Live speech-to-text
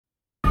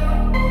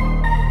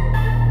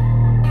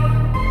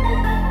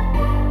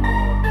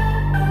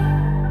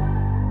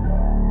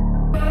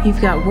You've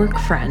got work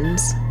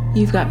friends,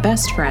 you've got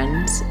best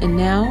friends, and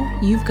now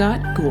you've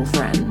got ghoul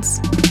friends.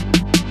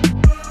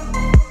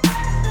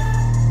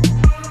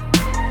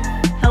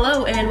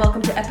 Hello and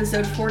welcome to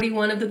episode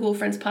 41 of the Ghoul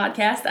Friends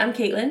podcast. I'm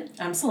Caitlin.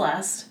 I'm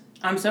Celeste.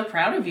 I'm so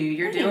proud of you.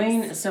 You're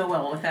doing so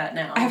well with that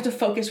now. I have to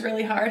focus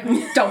really hard.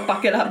 Don't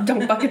buck it up.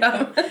 Don't buck it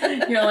up.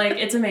 You're like,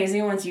 it's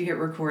amazing once you hit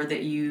record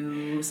that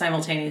you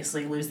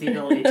simultaneously lose the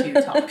ability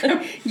to talk.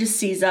 You just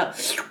seize up.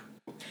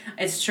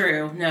 It's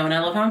true. No, and I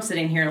love how I'm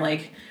sitting here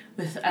like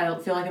I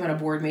feel like I'm at a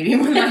board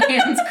meeting with my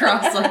hands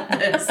crossed like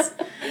this.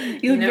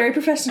 You look very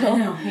professional.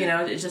 I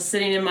know, just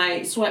sitting in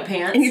my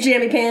sweatpants. And your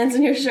jammy pants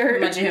and your shirt.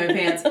 My jammy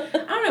pants. I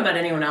don't know about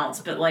anyone else,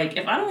 but like,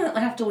 if I don't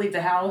have to leave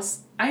the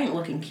house, I ain't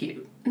looking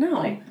cute.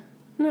 No.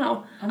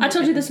 I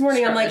told you this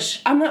morning, I'm like,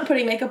 I'm not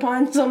putting makeup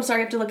on, so I'm sorry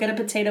I have to look at a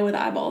potato with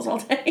eyeballs all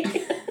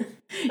day.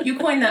 You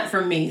coined that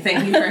for me.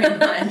 Thank you very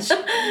much.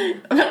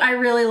 I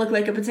really look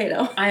like a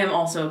potato. I am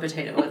also a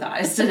potato with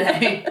eyes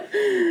today.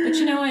 But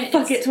you know what?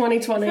 Fuck it,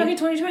 2020. Fuck it,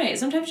 2020.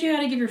 Sometimes you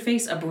gotta give your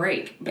face a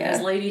break. Because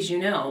ladies, you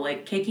know,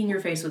 like, caking your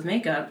face with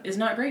makeup is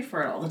not great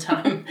for it all the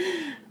time.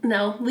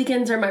 No,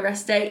 weekends are my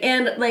rest day.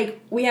 And,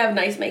 like, we have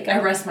nice makeup. I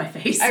rest my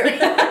face.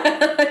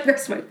 I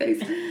rest my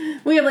face.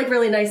 We have, like,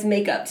 really nice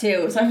makeup,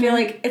 too. So I feel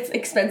like it's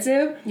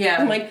expensive. Yeah.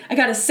 I'm like, I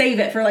gotta save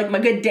it for, like, my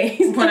good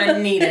days. When I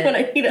need it. When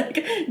I need it.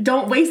 Like,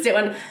 don't waste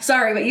it.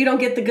 Sorry, but you don't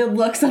get the good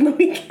looks on the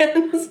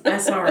weekends.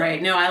 That's all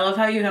right. No, I love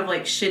how you have,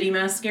 like, shitty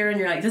mascara, and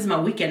you're like, this is my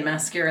weekend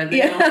mascara.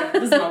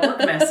 This is my work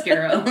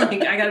mascara.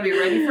 Like, I gotta be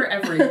ready for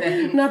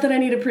everything. Not that I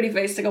need a pretty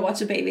face to go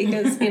watch a baby,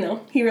 because, you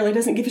know, he really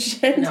doesn't give a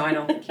shit. No, I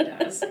don't think he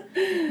does.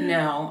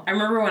 No. I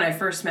remember when I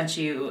first met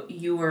you,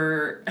 you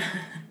were...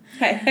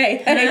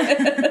 Hey.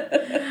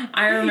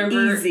 I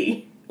remember...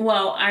 Easy.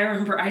 Well, I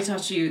remember I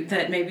taught you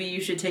that maybe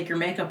you should take your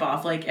makeup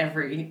off, like,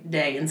 every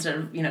day instead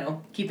of, you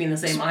know, keeping the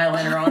same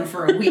eyeliner on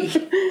for a week.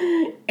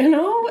 You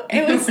know,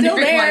 it was still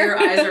there. Why your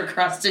eyes are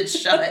crusted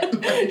shut.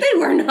 They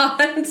were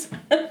not.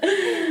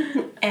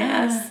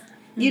 Ass.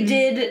 You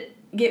did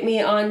get me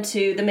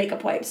onto the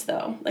makeup wipes,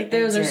 though. Like,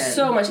 those are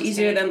so much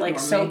easier than, like,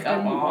 soap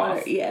and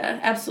water. Yeah,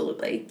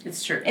 absolutely.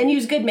 It's true. And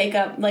use good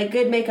makeup. Like,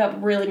 good makeup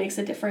really makes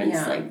a difference.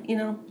 Yeah. Like, you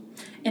know.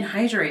 And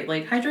hydrate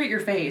your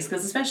face,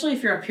 because especially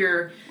if you're up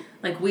here,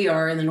 like we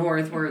are in the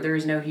north, where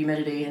there's no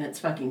humidity and it's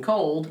fucking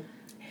cold.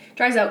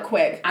 Dries out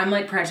quick. I'm,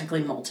 like,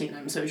 practically molting.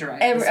 I'm so dry.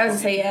 I was gonna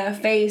say, yeah,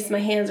 face, my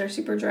hands are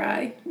super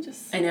dry.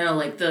 I know,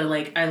 like,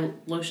 I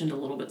lotioned a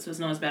little bit, so it's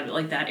not as bad, but,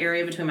 like, that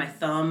area between my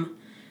thumb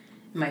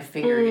and my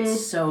finger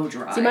is so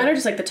dry. See, mine are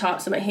just, like, the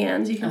tops of my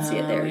hands. You can see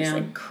it there, just, yeah.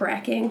 like,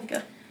 cracking.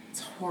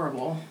 It's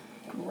horrible.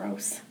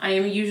 Gross. I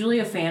am usually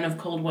a fan of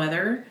cold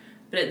weather,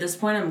 but at this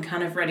point, I'm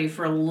kind of ready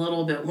for a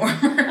little bit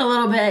warmer. A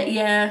little bit,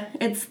 yeah.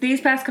 It's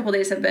these past couple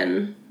days have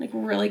been, like,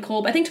 really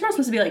cold. I think tomorrow's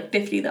supposed to be, like,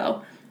 50,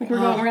 though. Like, we're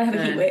gonna have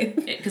a heat wave.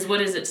 Because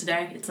what is it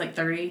today? It's, like,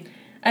 30?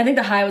 I think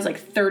the high was, like,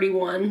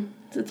 31.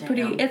 So it's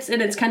pretty,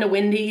 it's kind of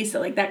windy, so,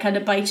 like, that kind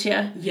of bites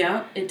you.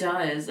 Yeah, it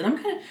does. And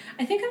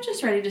I think I'm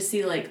just ready to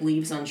see, like,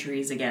 leaves on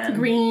trees again.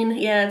 Green,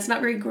 yeah, it's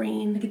not very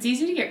green. Like, it's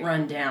easy to get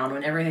run down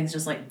when everything's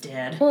just, like,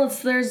 dead. Well,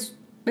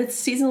 it's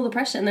seasonal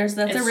depression. That's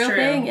a real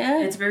thing,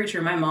 yeah. It's very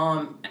true. My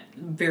mom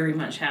very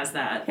much has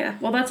that. Yeah,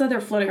 well, that's why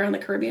they're floating around the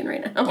Caribbean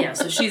right now. Yeah,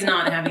 so she's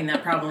not having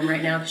that problem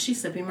right now because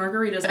she's sipping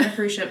margaritas on a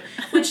cruise ship,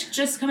 which,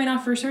 just coming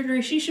off her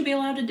surgery, she should be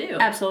allowed to do.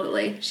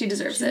 Absolutely. She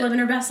deserves it. She's living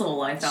her best little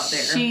life out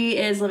there. She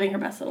is living her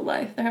best little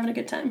life. They're having a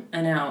good time.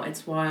 I know,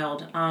 it's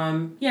wild.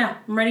 Yeah,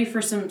 I'm ready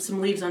for some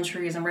leaves on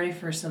trees. I'm ready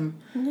for some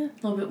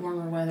little bit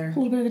warmer weather. A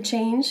little bit of a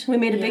change. We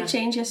made a big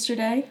change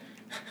yesterday.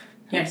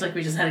 Yeah, it's like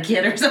we just had a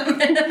kid or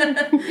something.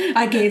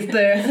 I gave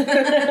birth.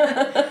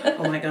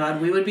 Oh my god,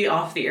 we would be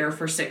off the air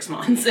for 6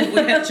 months if we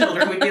had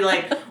children. We'd be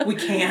like, we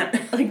can't.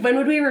 Like, when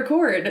would we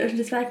record?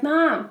 Just like,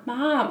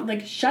 Mom,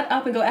 like, shut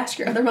up and go ask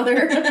your other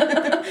mother.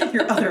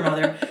 Your other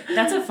mother.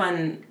 That's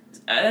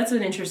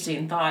an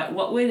interesting thought.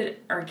 What would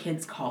our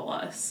kids call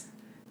us?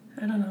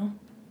 I don't know.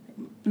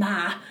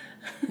 Ma.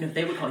 No,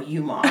 they would call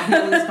you Ma.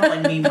 No one's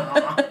calling me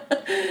Ma.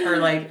 Or,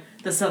 like,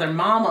 the Southern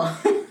Mama.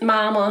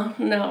 Mama.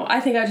 No, I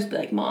think I'd just be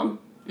like, Mom.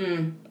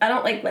 I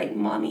don't like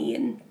mommy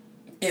and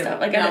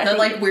stuff. Like, that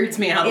like weirds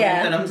me out a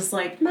little bit. I'm just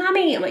like,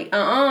 Mommy. I'm like,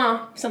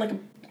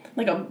 sound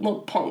like a little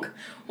punk.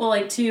 Well,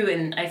 like, too,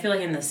 and I feel like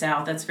in the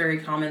South that's very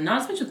common.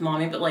 Not as much with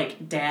mommy, but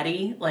like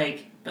daddy,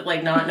 like, but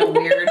like not in a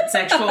weird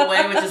sexual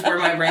way, which is where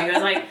my brain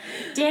goes like,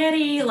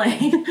 daddy, like,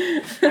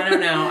 I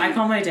don't know. I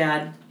call my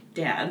dad.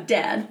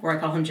 Or I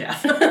call him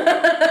Jeff.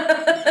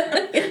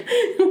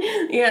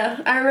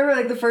 Yeah, I remember,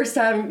 like, the first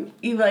time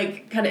you,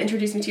 like, kind of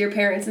introduced me to your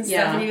parents and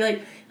stuff, and you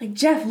like,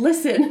 Jeff,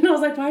 listen. And I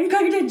was like, why do you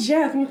call your dad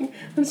Jeff? And like,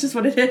 that's just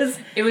what it is.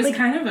 It was, like,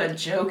 kind of a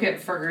joke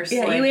at first.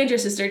 Yeah, like, you and your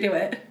sister do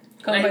it.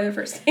 Call them by their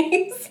first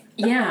names.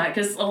 Yeah,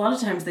 because a lot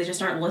of times they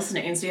just aren't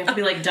listening, so you have to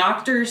be like,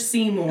 Dr.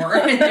 Seymour,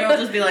 and they'll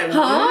just be like,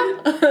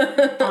 what?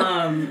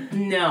 Huh?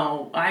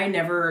 No, I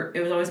never,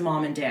 it was always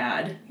mom and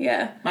dad.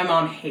 Yeah. My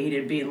mom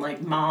hated being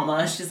like,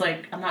 mama. She's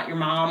like, I'm not your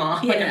mama.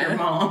 Like, I'm your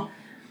mom.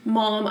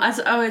 Mom. I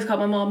always call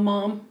my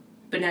mom.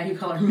 But now you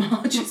call her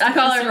Ma. I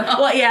call her,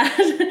 well, yeah.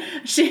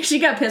 she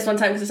got pissed one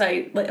time because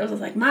I was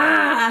like,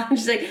 Ma. And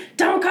she's like,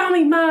 don't call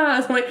me Ma.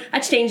 So I'm like, I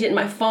changed it in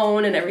my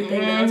phone and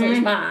everything. Now it's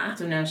always Ma.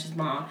 So now she's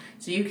Ma.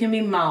 So you can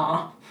be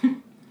Ma.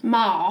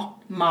 Ma.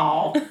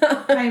 Ma.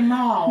 Hey,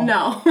 Ma.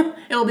 No.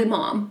 It'll be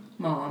Mom.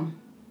 Mom.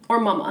 Or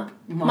Mama.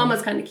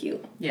 Mama's kind of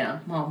cute. Yeah,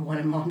 Mom 1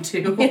 and Mom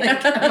 2. Like,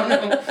 I don't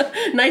know.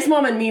 Nice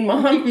mom and mean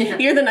mom. Yeah.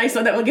 You're the nice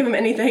one that will give him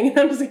anything. And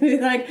I'm just going to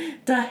be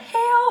like, the hell?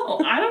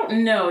 Oh, I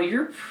don't know.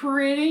 You're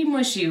pretty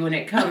mushy when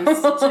it comes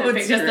to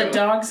because true. the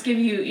dogs give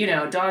you,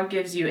 dog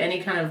gives you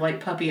any kind of like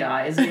puppy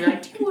eyes. And you're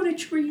like, do you want a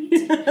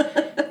treat?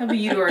 That'd be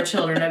you to our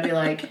children. I'd be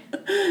like,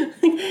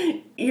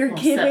 your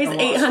kid set weighs the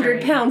law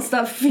 800 straight. pounds.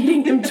 Stop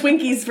feeding him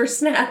Twinkies for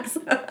snacks.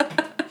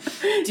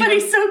 But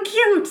he's so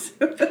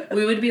cute.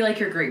 We would be like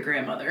your great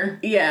grandmother.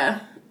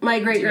 Yeah. My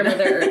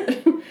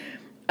great-grandmother.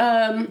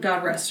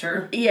 God rest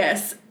her.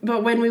 Yes.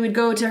 But when we would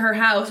go to her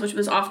house, which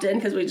was often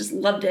because we just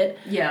loved it,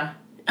 Yeah.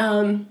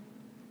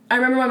 I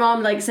remember my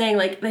mom like saying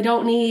like they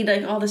don't need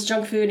like all this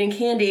junk food and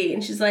candy,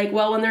 and she's like,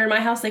 well, when they're in my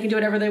house, they can do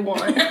whatever they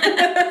want.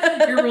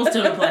 Your rules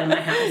don't apply to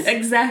my house.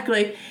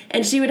 Exactly.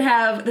 And she would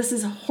have, this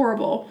is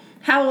horrible,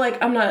 how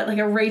like I'm not like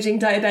a raging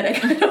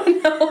diabetic, I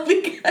don't know,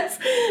 because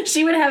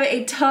she would have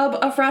a tub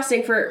of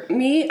frosting. For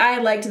me, I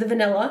liked the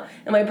vanilla,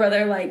 and my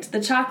brother liked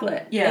the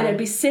chocolate. Yeah. And it'd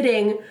be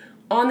sitting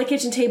on the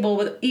kitchen table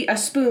with a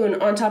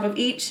spoon on top of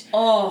each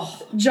Oh.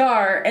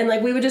 jar, and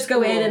like we would just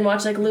go in and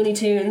watch like Looney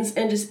Tunes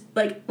and just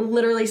like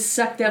literally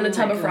suck down a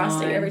tub my of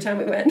frosting God. every time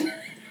we went.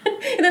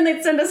 And then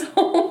they'd send us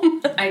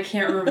home. I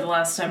can't remember the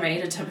last time I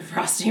ate a tub of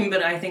frosting,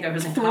 but I think I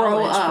was in Throw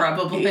college up.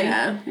 probably.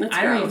 Yeah, that's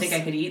I don't even gross. think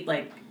I could eat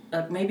like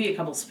maybe a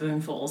couple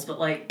spoonfuls, but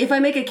like If I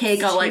make a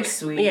cake, I'll too like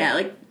sweet. yeah,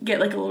 like get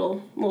like a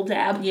little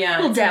dab. Yeah, a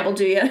little it's dab will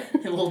do ya.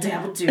 a little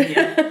dab will do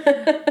ya.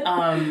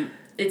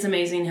 It's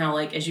amazing how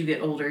like as you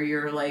get older,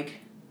 your like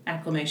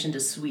acclimation to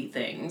sweet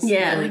things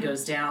really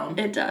goes down.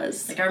 It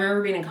does. Like I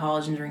remember being in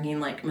college and drinking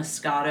like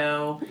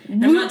Moscato.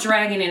 And I'm not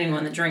dragging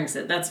anyone that drinks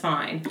it. That's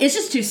fine. It's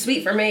just too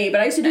sweet for me,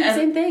 but I used to do the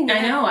same thing.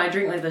 I know. I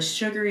drink like the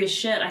sugariest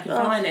shit I could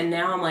find, and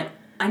now I'm like,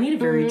 I need a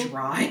very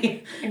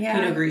dry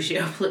Pinot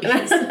Grigio, please.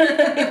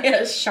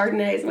 Yeah,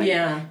 Chardonnay is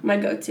Yeah. my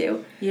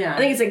go-to. Yeah. I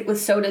think it's like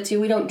with soda too.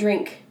 We don't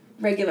drink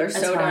regular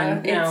soda.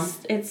 fine, yeah.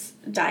 It's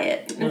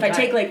diet. And if diet. I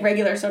take like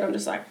regular soda, I'm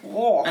just like,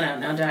 whoa. I know.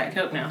 Now Diet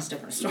Coke now is a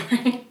different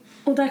story.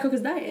 Well, Diet Coke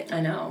is diet. I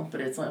know,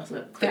 but it's like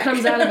If it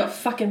comes out of a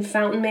fucking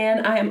fountain,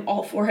 man, I am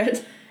all for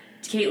it.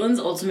 Caitlin's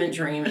ultimate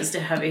dream is to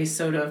have a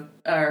soda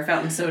or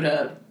fountain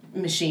soda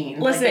machine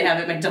Listen, like they have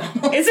at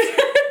McDonald's.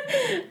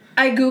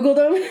 I Googled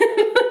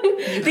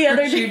them the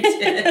other You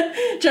day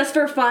did. just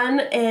for fun,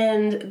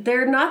 and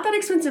they're not that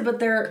expensive, but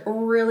they're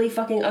really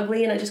fucking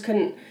ugly, and I just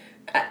couldn't.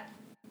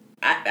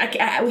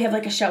 We have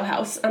like a show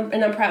house,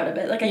 and I'm proud of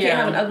it. Like I can't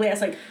have an ugly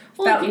ass like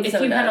fountain if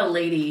soda. you had a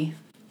lady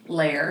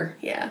layer,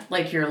 Yeah.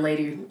 like your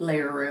lady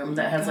layer room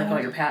that has like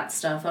all your Pat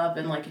stuff up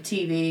and like a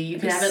TV, you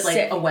could have it like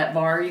Sick. a wet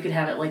bar. You could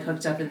have it like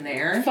hooked up in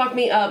there. Fuck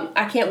me up.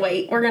 I can't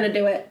wait. We're gonna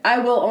do it. I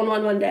will own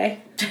one day.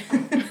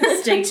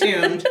 Stay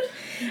tuned.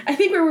 I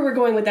think where we were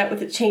going with that with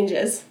the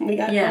changes, we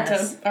got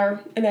Yes. into our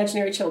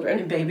imaginary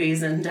children.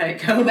 Babies and Diet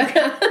Coke.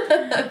 Okay.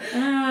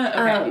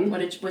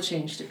 What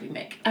change did we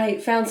make? I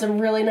found some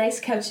really nice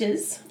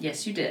couches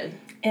Yes, you did.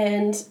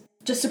 and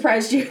just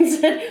surprised you and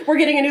said, we're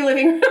getting a new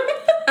living room.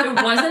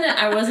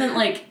 I wasn't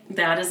like,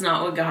 that is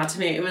not what got to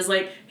me. It was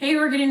like, hey,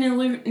 we're getting a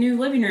new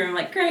living room. I'm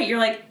like, great. You're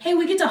like, hey,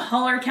 we get to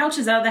haul our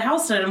couches out of the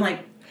house tonight. I'm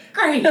like,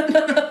 great.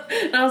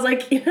 And I was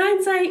like, in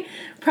hindsight,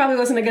 probably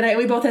wasn't a good idea.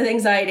 We both had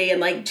anxiety,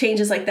 and like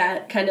changes like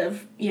that kind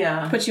of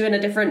Yeah. put you in a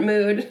different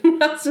mood.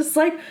 I was just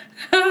like,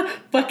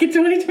 fuck it,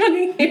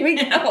 2020, here we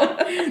go.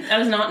 That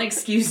was not an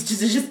excuse to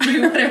just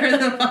do whatever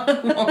the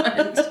fuck we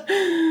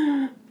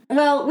want.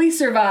 Well, we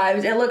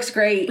survived. It looks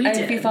great. We and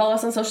did. if you follow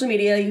us on social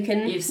media,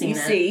 You've seen it.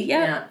 see.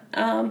 Yeah.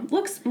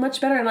 Looks much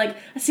better. And like,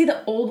 I see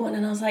the old one,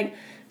 and I was like,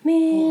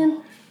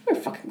 man, you're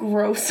fucking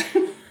gross.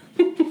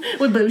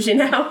 We're bougie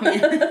now.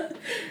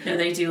 No,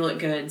 they do look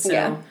good. So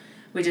Yeah.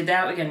 we did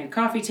that. We got a new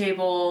coffee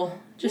table.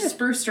 Just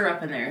spruced her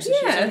up in there. So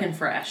she's looking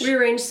fresh.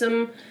 Rearranged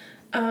some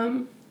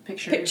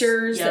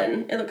Pictures. Yep.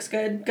 and it looks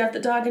good. Got the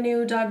dog a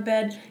new dog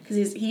bed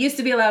because he used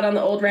to be allowed on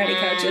the old ratty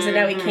couches, and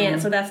now he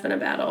can't. So that's been a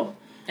battle.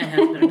 It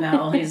has been a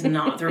battle. He's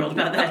not thrilled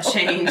about that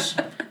change.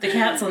 The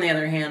cats, on the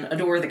other hand,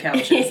 adore the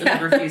couches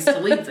and refuse to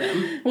leave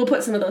them. We'll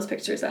put some of those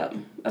pictures up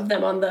of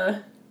them on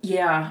the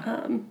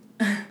Yeah.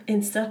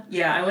 Insta.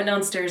 Yeah, I went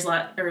downstairs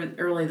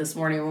early this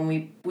morning when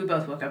we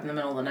both woke up in the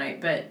middle of the night,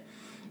 but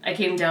I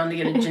came down to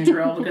get a ginger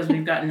ale because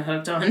we've gotten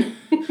hooked on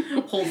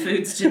Whole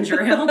Foods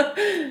ginger ale.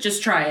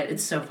 Just try it.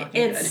 It's so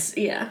fucking good.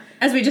 Yeah.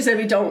 As we just said,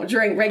 we don't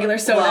drink regular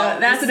soda. Well,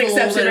 That's it's an a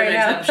little exception bit of right an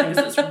now. exception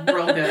because it's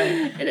real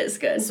good. It is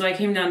good. So I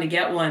came down to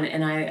get one,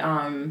 and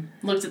I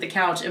looked at the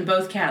couch, and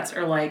both cats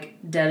are like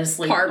dead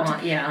asleep.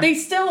 Parked. Yeah. They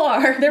still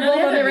are. They're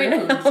both on there right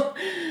haven't now.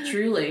 moved.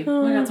 Truly.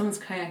 Oh my god, someone's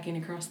kayaking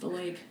across the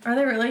lake. Are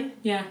they really?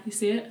 Yeah, you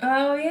see it?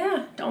 Oh,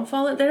 yeah. Don't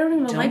fall it. They don't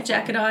even have a life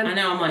jacket on. I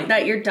know, I'm like,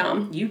 That you're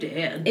dumb. you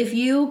did. If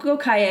you go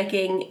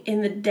kayaking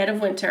in the dead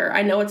of winter,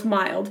 I know it's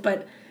mild,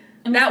 but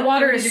And that it's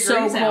water 30 is so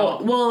degrees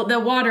cold. out. Well, the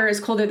water is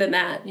colder than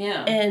that.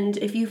 Yeah. And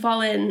if you fall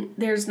in,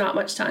 there's not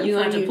much time You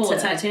for have you to pull a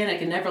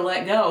Titanic and never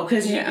let go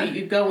because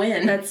you go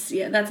in. That's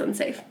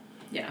unsafe.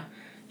 Yeah.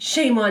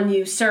 Shame on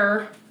you,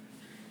 sir.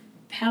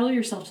 Paddle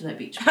yourself to that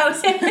beach.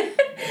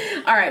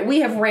 All right, we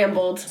have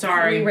rambled.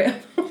 Sorry. We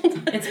rambled.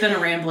 It's been a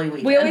rambly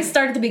weekend. We always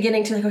start at the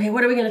beginning to like, okay,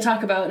 what are we going to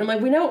talk about? And I'm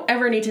like, we don't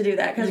ever need to do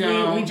that because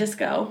we just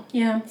go.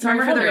 Yeah. Sorry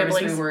Remember for the how nervous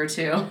ramblings. we were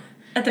too.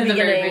 At the At the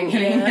very beginning,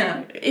 beginning,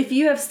 yeah. If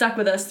you have stuck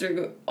with us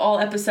through all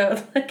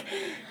episodes, like,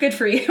 good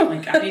for you.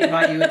 Like, I need to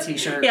buy you a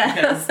t-shirt. Yeah.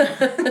 Because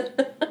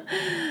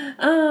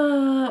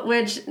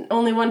Which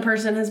only one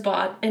person has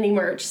bought any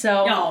merch.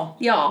 So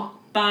y'all.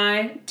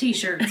 buy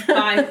t-shirts,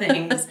 buy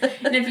things.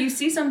 And if you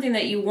see something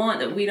that you want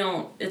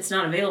that it's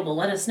not available,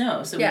 let us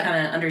know. So we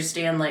kind of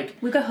understand, like...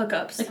 We've got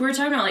hookups. Like, we were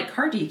talking about, like,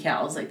 car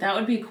decals. Like, that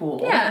would be cool.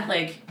 Yeah.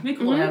 Like, it'd be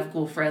cool to have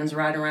cool friends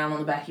riding around on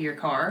the back of your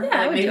car. Yeah, I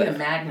like, would maybe do a it.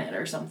 magnet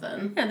or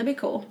something. Yeah, that'd be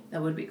cool.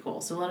 That would be cool.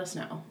 So let us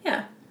know.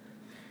 Yeah.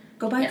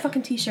 Go buy a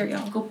fucking t-shirt,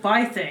 y'all. Go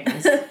buy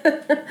things.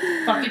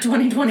 Fuck it,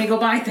 2020, go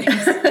buy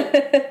things.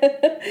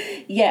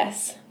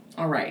 Yes.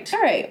 All right.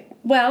 All right.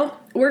 Well,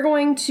 we're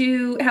going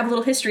to have a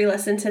little history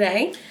lesson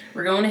today.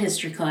 We're going to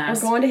history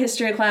class. We're going to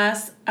history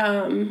class.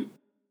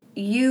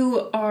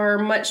 You are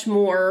much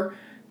more,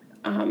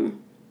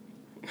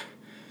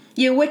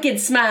 you're wicked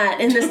smart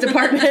in this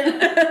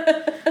department.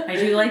 I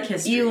do like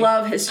history. You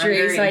love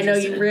history, I'm so I know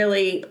interested. you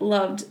really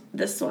loved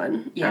this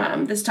one, Yeah.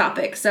 this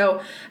topic.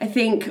 So I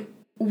think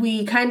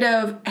we kind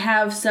of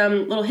have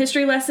some little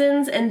history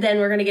lessons, and then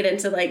we're going to get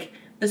into, like,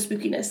 the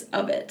spookiness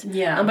of it.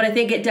 Yeah. But I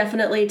think it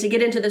definitely, to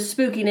get into the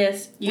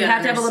spookiness, we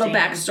have to have a little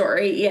understand.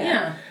 backstory.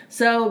 Yeah.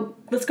 So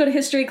let's go to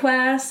history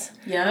class.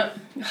 Yep.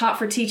 Hot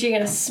for teaching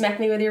and smack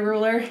me with your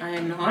ruler. I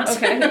am not.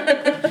 Okay.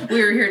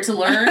 We were here to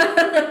learn.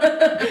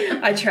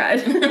 I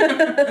tried.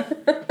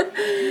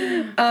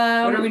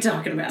 What are we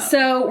talking about?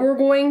 So we're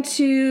going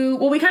to,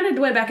 well, we kind of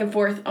went back and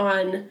forth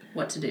on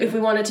What to do. if we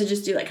wanted to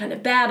just do like kind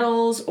of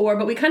battles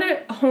but we kind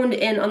of honed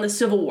in on the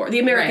Civil War, the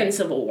American Right.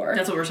 Civil War.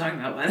 That's what we're talking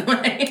about, by the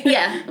way.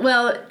 Yeah.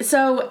 Well,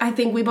 so I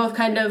think we both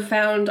kind of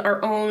found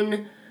our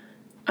own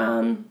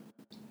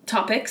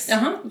topics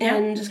Yeah.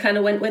 and just kind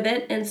of went with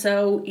it. And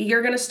so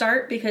you're going to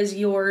start because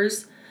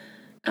yours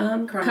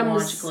comes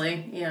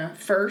Chronologically, yeah.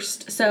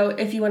 first. So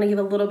if you want to give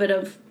a little bit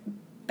of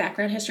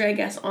background history, I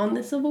guess, on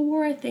the Civil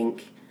War, I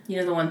think. You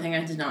know the one thing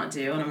I did not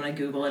do, and I'm going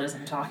to Google it as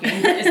I'm talking,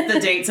 is the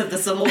dates of the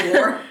Civil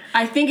War.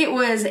 I think it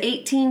was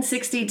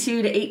 1862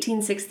 to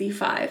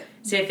 1865.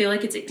 See, I feel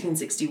like it's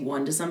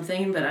 1861 to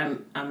something, but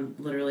I'm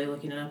literally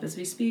looking it up as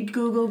we speak.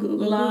 Google,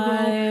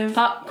 Live.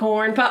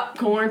 Popcorn,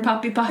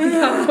 poppy,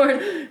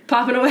 popcorn,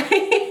 popping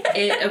away.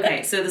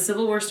 Okay, so the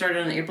Civil War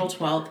started on April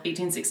 12th,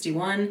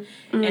 1861,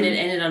 and it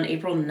ended on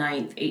April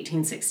 9th,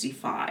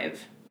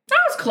 1865. That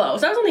was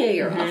close. That was only a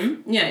year off.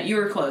 Yeah, you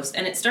were close.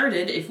 And it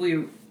started, if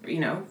we,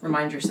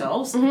 remind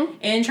yourselves,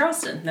 in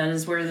Charleston. That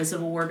is where the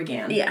Civil War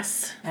began.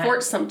 Yes. At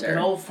Fort Sumter. Good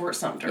old Fort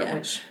Sumter, Yeah.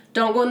 which...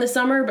 Don't go in the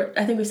summer, but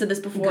I think we said this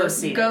before. Go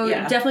see it,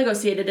 yeah. Definitely go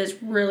see it. It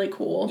is really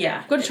cool.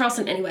 Yeah. Go to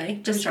Charleston anyway.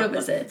 Just go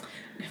visit.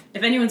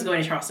 If anyone's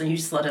going to Charleston, you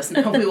just let us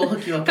know. We will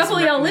hook you up. A couple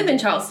of y'all live in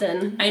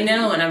Charleston. I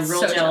know, and I'm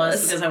real So jealous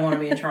jealous. because I want to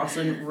be in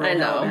Charleston real I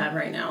know. bad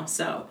right now.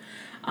 So,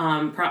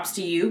 props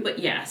to you. But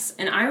yes,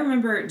 and I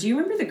remember. Do you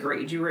remember the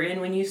grade you were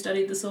in when you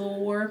studied the Civil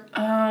War?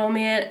 Oh,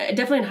 man.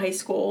 Definitely in high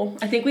school.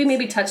 I think we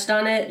maybe touched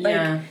on it. Like,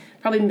 Yeah.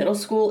 probably middle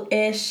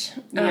school-ish.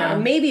 Yeah.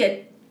 Maybe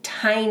a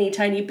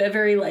tiny, but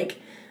very, like,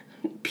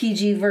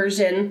 PG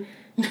version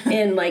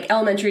in, like,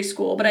 elementary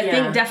school. But I Yeah.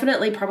 think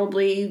definitely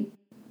probably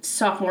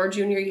sophomore,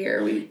 junior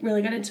year, we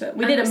really got into it.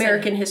 We did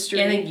American history.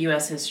 Yeah, I think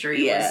U.S.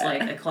 history Yeah. was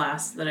like a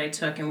class that I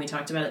took, and we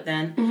talked about it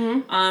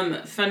then.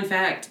 Fun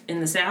fact, in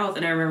the South,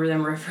 and I remember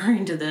them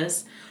referring to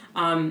this,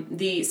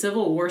 the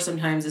Civil War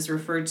sometimes is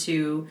referred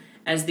to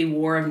as the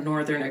War of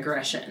Northern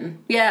Aggression.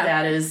 Yeah.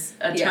 That is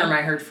a term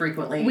I heard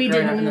frequently we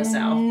growing did up in the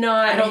South.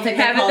 not I don't think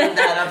they have called it it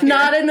that up here.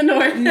 Not in the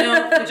North.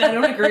 No, which I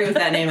don't agree with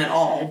that name at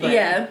all. But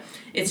Yeah.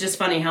 it's just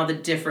funny how the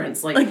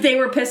difference, Like, they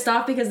were pissed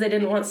off because they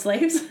didn't want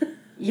slaves?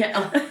 yeah,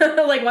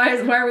 Like, why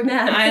are we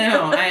mad? I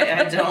know,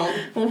 I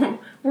don't.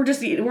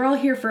 We're all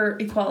here for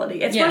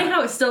equality. It's Yeah. funny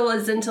how it still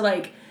is into,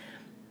 like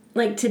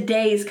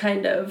today's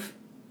kind of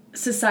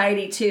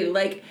society, too.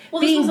 Like,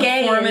 Well, being this was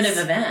gay a formative is...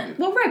 event.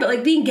 Well, right, but,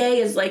 like, being gay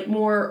is, like,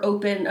 more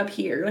open up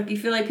here. Like, you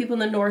feel like people in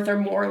the North are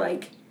more,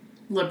 like...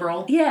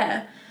 Liberal.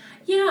 Yeah.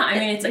 Yeah, I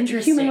mean, it's like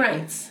interesting. human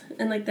rights.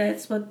 And, like,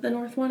 that's what the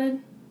North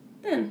wanted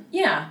then.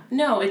 Yeah,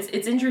 no, it's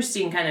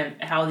interesting kind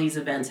of how these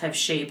events have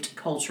shaped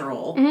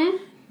cultural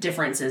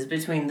differences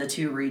between the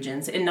two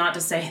regions. And not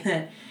to say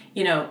that,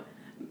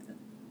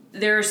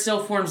 there are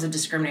still forms of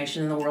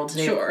discrimination in the world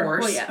today, Sure. of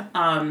course. Well, yeah.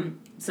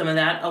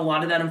 A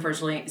lot of that,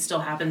 unfortunately, still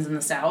happens in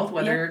the South,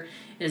 whether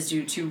it is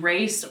due to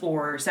race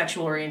or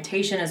sexual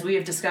orientation, as we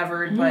have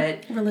discovered,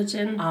 but...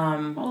 Religion.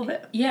 All of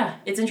it. Yeah,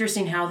 it's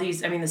interesting how the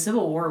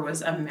Civil War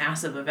was a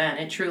massive event.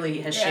 It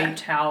truly has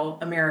shaped how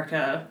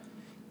America,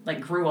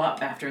 grew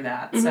up after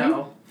that.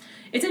 So,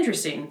 it's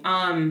interesting.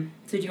 So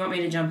do you want me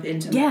to jump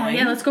into mine?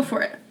 Yeah, let's go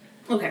for it.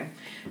 Okay,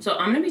 so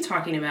I'm going to be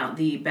talking about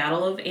the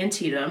Battle of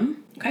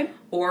Antietam. Okay.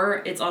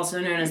 Or it's also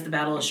known as the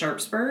Battle of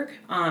Sharpsburg.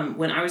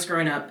 When I was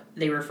growing up,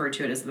 they referred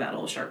to it as the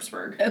Battle of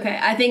Sharpsburg. Okay,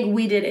 I think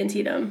we did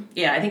Antietam.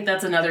 Yeah, I think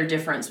that's another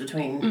difference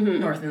between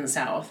North and the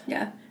South.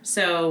 Yeah.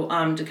 So,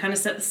 to kind of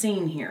set the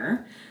scene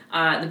here,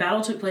 the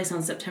battle took place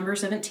on September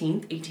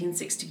 17th,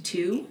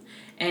 1862,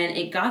 and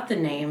it got the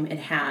name it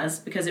has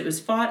because it was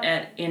fought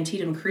at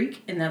Antietam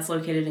Creek, and that's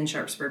located in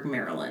Sharpsburg,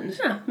 Maryland.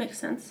 Yeah, makes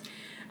sense.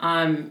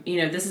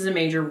 This is a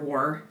major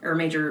war, or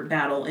major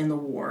battle in the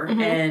war,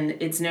 and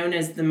it's known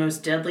as the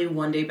most deadly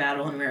one-day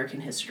battle in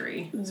American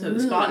history. So it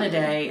was fought in a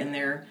day, and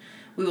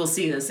we will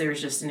see this, there's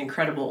just an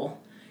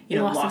incredible,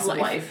 loss of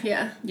life.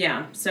 Yeah.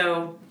 Yeah,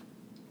 so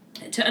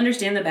to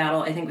understand the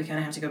battle, I think we kind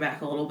of have to go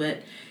back a little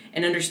bit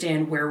and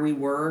understand where we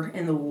were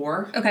in the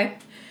war. Okay.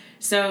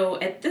 So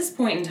at this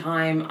point in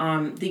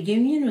time, the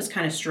Union was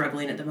kind of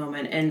struggling at the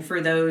moment, and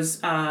for those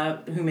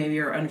who maybe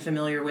are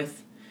unfamiliar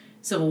with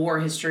Civil War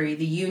history,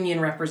 the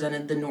Union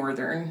represented the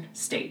northern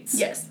states.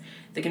 Yes.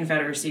 The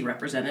Confederacy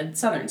represented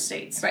southern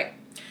states. Right.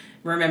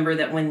 Remember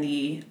that when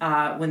the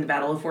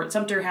Battle of Fort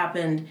Sumter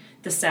happened,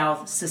 the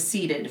South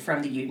seceded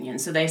from the Union.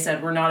 So they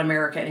said, we're not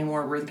America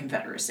anymore, we're the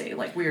Confederacy.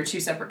 Like, we are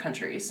two separate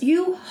countries.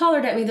 You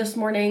hollered at me this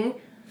morning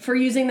for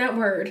using that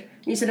word.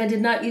 You said I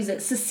did not use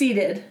it.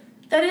 Seceded.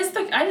 That is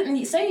I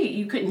didn't say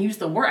you couldn't use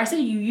the word. I said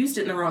you used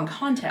it in the wrong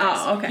context.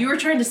 Oh, okay. You were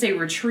trying to say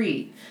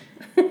retreat.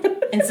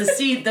 And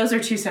secede, those are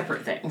two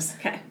separate things.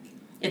 Okay.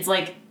 It's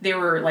like they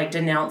were like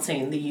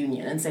denouncing the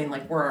Union and saying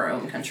like we're our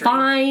own country.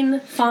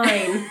 Fine.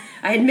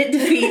 I admit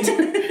defeat.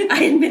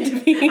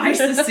 I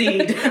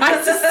secede.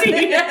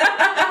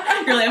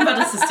 You're like, I'm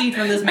about to secede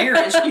from this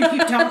marriage. You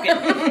keep talking.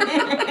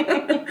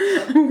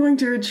 I'm going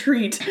to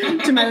retreat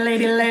to my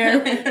lady lair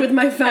with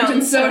my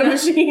fountain soda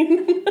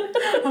machine.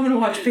 I'm gonna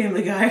watch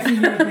Family Guy if you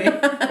need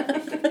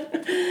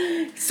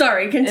me.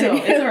 Sorry,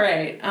 continue. It's all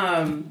right.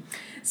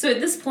 So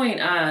at this point,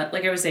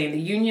 like I was saying, the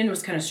Union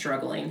was kind of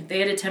struggling. They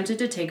had attempted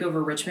to take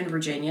over Richmond,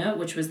 Virginia,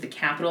 which was the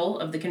capital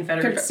of the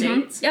Confederate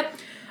States. Yep.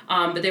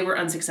 But they were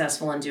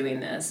unsuccessful in doing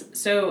this.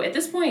 So at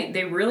this point,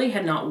 they really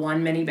had not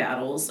won many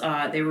battles.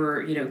 They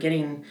were,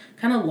 getting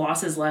kind of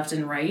losses left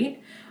and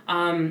right.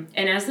 And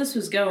as this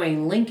was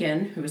going,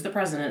 Lincoln, who was the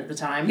president at the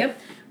time,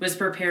 was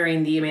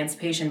preparing the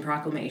Emancipation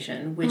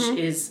Proclamation, which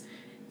is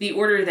the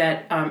order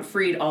that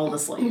freed all the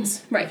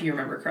slaves, if you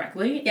remember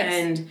correctly. Yes.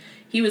 And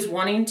he was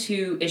wanting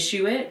to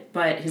issue it,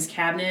 but his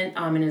cabinet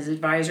and his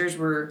advisors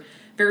were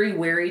very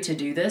wary to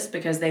do this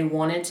because they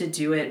wanted to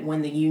do it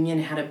when the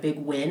Union had a big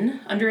win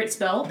under its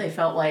belt. They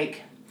felt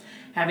like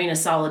having a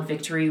solid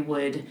victory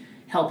would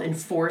help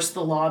enforce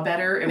the law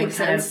better. It would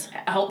kind of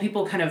help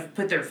people kind of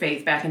put their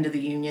faith back into the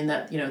Union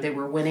that, they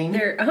were winning.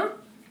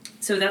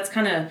 So that's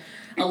kind of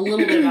a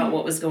little bit about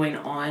what was going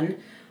on.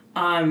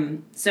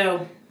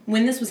 So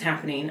when this was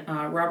happening,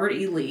 Robert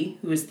E. Lee,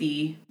 who was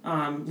the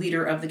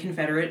leader of the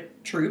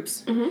Confederate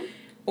troops,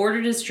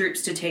 ordered his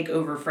troops to take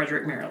over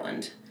Frederick,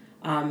 Maryland.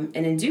 And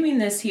in doing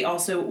this, he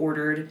also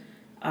ordered,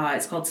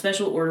 it's called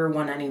Special Order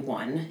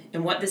 191.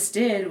 And what this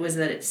did was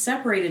that it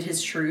separated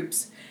his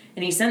troops,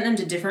 and he sent them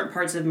to different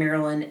parts of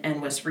Maryland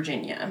and West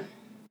Virginia.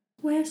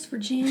 West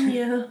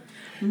Virginia,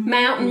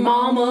 Mountain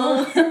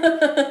Mama.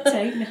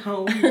 Take me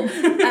home.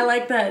 I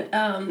like that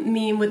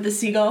meme with the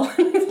seagull.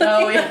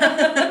 Oh,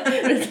 yeah.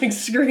 It's like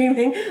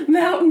screaming,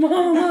 Mountain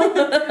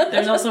Mama.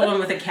 There's also one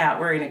with a cat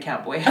wearing a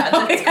cowboy hat.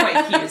 That's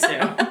quite cute, too.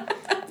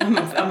 I'm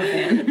a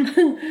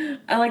fan.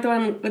 I like the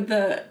one with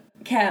the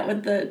cat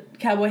with the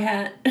cowboy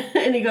hat.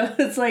 And he goes,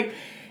 it's like,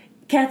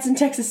 cats in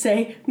Texas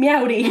say,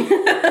 meowdy.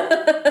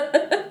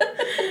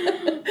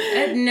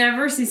 It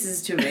never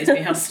ceases to amaze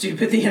me how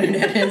stupid the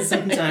internet is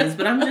sometimes,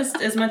 but I'm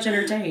just as much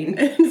entertained.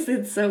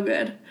 It's so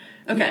good.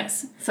 Okay,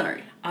 yes.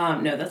 Sorry.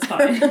 No, that's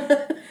fine.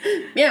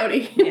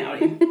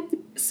 Meowdy.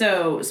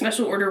 So,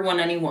 Special Order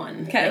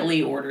 191 that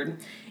Lee ordered,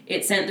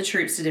 it sent the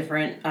troops to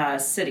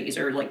different cities,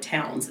 or like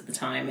towns at the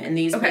time, and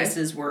these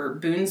places were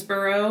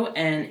Boonesboro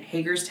and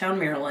Hagerstown,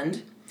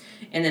 Maryland,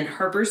 and then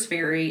Harper's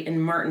Ferry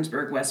and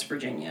Martinsburg, West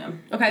Virginia.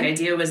 Okay. The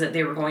idea was that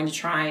they were going to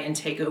try and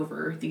take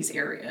over these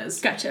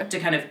areas. Gotcha. To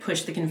kind of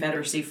push the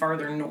Confederacy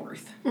farther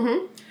north.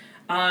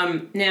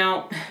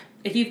 Now,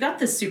 if you've got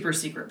this super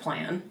secret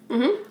plan,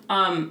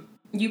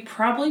 you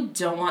probably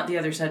don't want the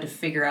other side to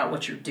figure out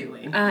what you're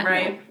doing,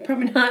 right? No,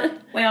 probably not.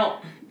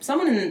 Well,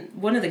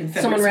 one of the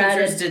Confederate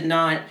soldiers did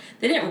not.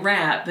 They didn't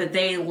rat, but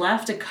they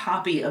left a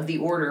copy of the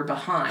order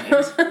behind.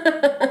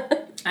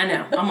 I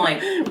know. I'm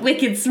like...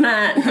 Wicked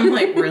smart. I'm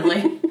like,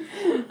 really?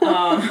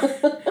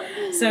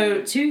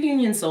 So 2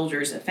 Union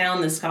soldiers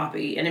found this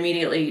copy and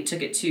immediately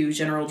took it to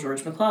General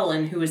George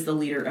McClellan, who was the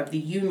leader of the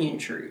Union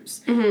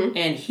troops.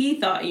 And he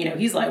thought,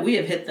 he's like, we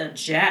have hit the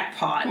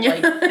jackpot.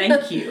 Like,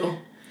 thank you.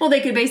 Well,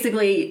 they could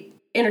basically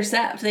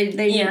intercept. They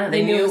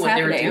knew what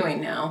they were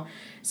doing now.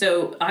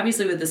 So,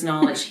 obviously, with this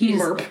knowledge,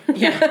 he's... Merp.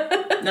 Yeah,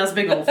 that's a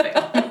big old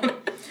fail.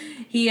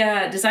 He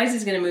decides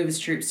he's going to move his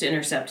troops to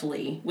intercept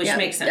Lee, which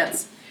makes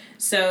sense.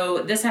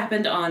 So this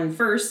happened on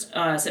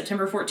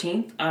September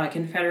 14th.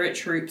 Confederate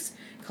troops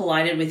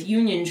collided with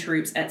Union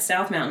troops at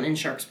South Mountain in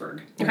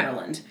Sharpsburg,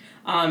 Maryland.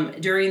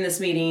 During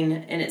this meeting,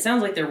 and it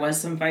sounds like there was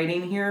some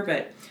fighting here,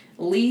 but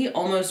Lee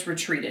almost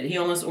retreated. He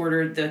almost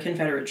ordered the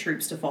Confederate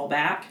troops to fall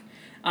back.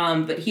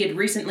 But he had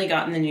recently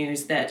gotten the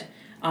news that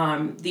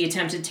the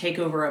attempted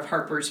takeover of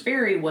Harper's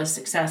Ferry was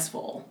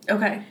successful.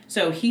 Okay.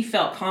 So he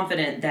felt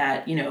confident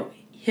that,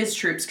 his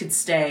troops could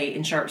stay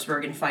in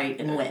Sharpsburg and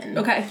fight and win.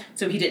 Okay.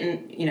 So he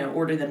didn't,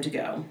 order them to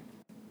go.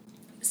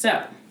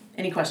 So,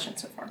 any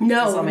questions so far?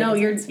 No,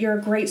 you're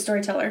a great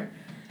storyteller.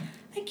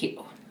 Thank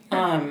you.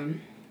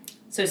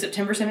 So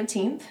September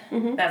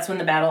 17th, that's when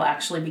the battle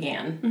actually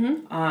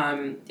began.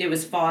 It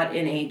was fought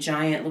in a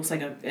giant, looks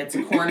like it's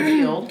a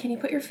cornfield. Can you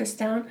put your fist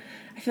down?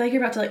 I feel like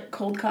you're about to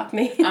cold cock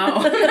me.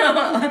 Oh.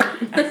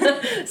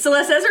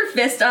 Celeste has her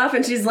fist up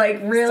and she's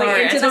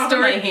really into the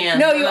story. My hand,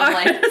 no, you are.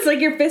 It's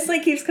like your fist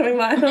keeps coming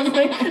by. And I'm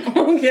like,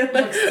 oh, get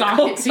the sock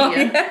it to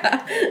you.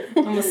 Yeah.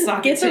 I'm gonna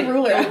sock Get it to you. the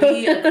ruler. There'll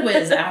be a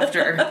quiz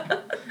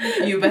after.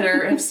 You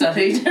better have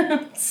studied.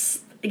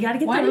 You gotta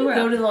get Why the do you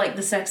ruler. go to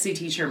the sexy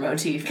teacher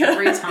motif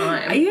every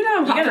time?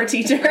 I'm hot for a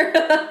teacher.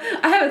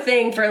 I have a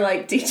thing for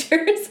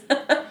teachers.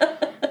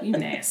 You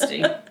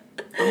nasty.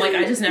 I'm like,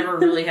 I just never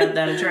really had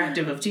that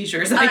attractive of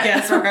teachers, I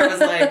guess, where I was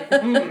like,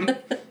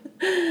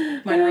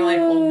 mine were like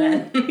old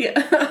men. Yeah.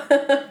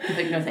 I'm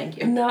like, no, thank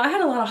you. No, I had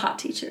a lot of hot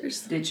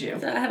teachers. Did you?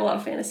 I had a lot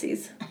of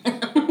fantasies.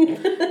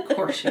 Of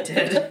course you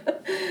did.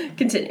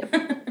 Continue.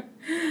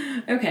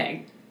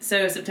 Okay,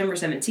 so September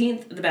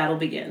 17th, the battle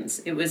begins.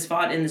 It was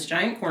fought in this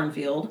giant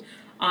cornfield.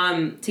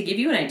 To give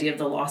you an idea of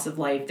the loss of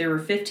life, there were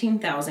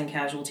 15,000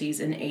 casualties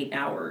in 8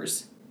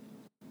 hours.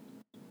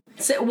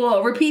 So,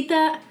 well, repeat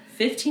that.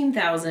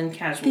 15,000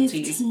 casualties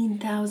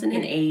 15,000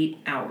 in 8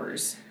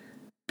 hours.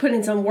 Put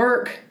in some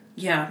work.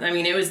 Yeah, I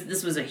mean,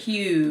 this was a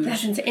huge...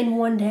 That's insane. In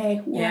one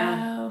day.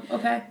 Wow. Yeah.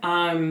 Okay.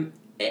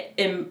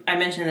 And I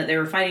mentioned that they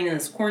were fighting in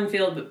this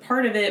cornfield, but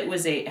part of it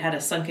was had a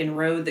sunken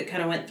road that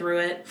kind of went through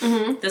it.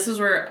 Mm-hmm. This is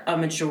where a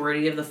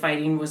majority of the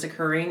fighting was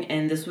occurring,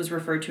 and this was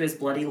referred to as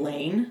Bloody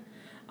Lane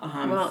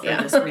for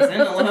this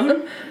reason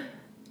alone.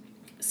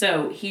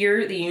 So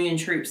here, the Union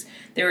troops,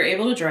 they were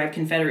able to drive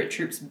Confederate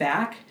troops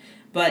back,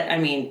 but, I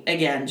mean,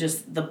 again,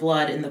 just the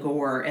blood and the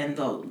gore and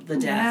the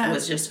death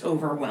was just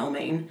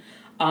overwhelming.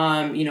 A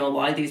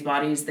lot of these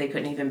bodies, they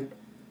couldn't even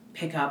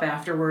pick up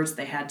afterwards.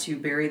 They had to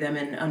bury them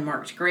in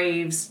unmarked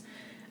graves.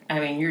 I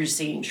mean, you're just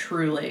seeing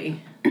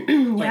truly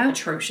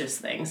atrocious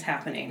things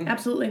happening.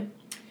 Absolutely.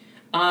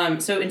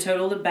 So in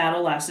total, the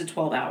battle lasted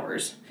 12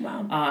 hours.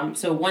 Wow.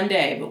 So one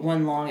day, but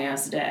one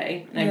long-ass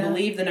day. And I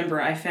believe the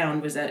number I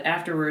found was that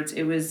afterwards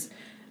it was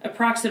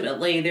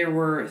approximately, there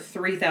were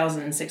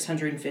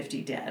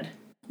 3,650 dead.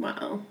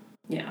 Wow.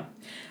 Yeah.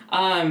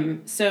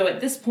 So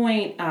at this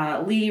point,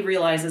 Lee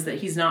realizes that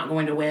he's not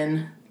going to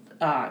win.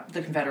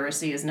 The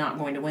Confederacy is not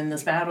going to win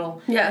this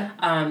battle.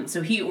 Yeah.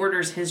 So he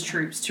orders his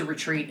troops to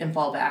retreat and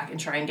fall back and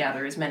try and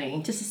gather as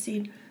many... To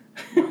secede.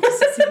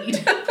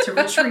 To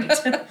retreat.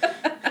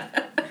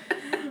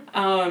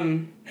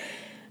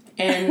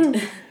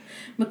 And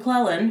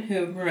McClellan,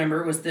 who,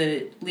 remember, was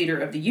the leader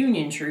of the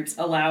Union troops,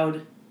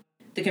 allowed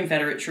the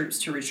Confederate troops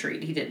to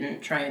retreat. He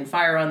didn't try and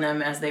fire on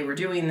them as they were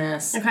doing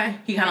this. Okay.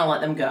 He kind of let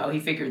them go. He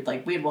figured,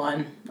 we'd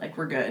won.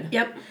 We're good.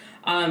 Yep.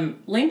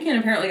 Lincoln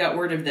apparently got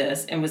word of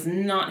this and was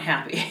not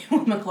happy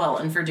with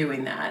McClellan for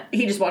doing that.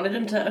 He just wanted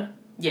him to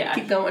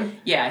keep going.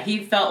 Yeah,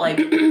 he felt like,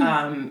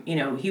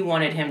 he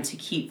wanted him to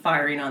keep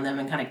firing on them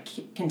and kind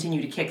of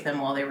continue to kick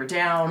them while they were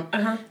down.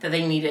 Uh-huh. That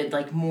they needed,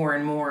 more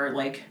and more,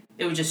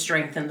 it would just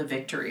strengthen the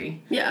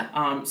victory.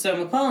 Yeah. So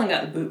McClellan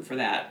got the boot for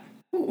that.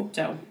 Ooh.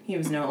 So he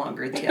was no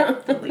longer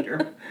the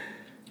leader.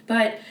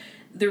 But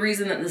the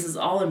reason that this is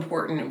all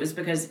important was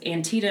because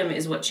Antietam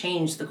is what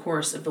changed the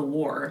course of the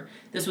war.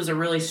 This was a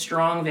really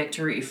strong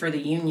victory for the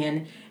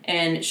Union.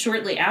 And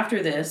shortly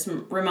after this,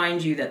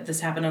 remind you that this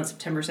happened on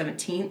September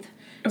 17th.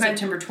 Okay.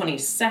 September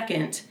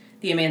 22nd,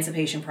 the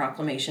Emancipation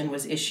Proclamation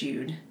was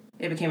issued.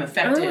 It became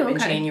effective in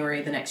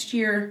January the next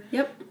year.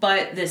 Yep.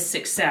 But this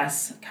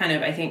success kind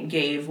of, I think,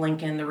 gave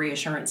Lincoln the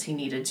reassurance he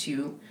needed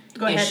to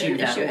issue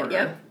that order.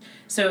 Yep.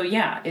 So,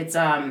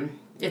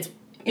 it's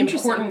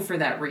important for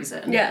that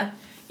reason. Yeah.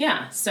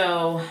 Yeah,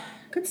 so...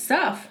 Good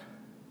stuff.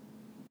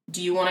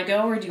 Do you want to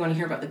go, or do you want to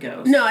hear about the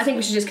ghost? No, I think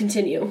we should just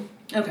continue.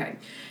 Okay.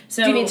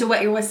 So... Do you need to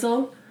wet your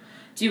whistle?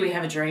 Do we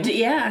have a drink?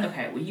 Yeah.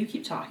 Okay, well, you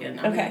keep talking.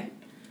 Okay.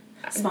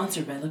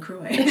 Sponsored by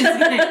LaCroix.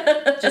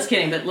 Just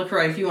kidding, but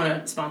LaCroix, if you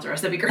want to sponsor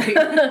us, that'd be great.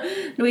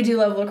 We do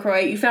love LaCroix.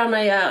 You found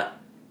my,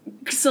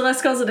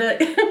 Celeste calls it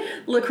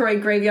a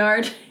LaCroix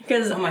graveyard.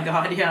 Oh my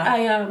god,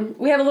 yeah.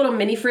 We have a little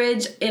mini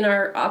fridge in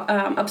our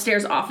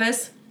upstairs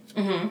office.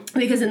 Mm-hmm.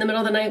 Because in the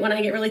middle of the night when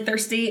I get really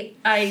thirsty,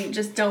 I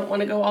just don't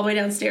want to go all the way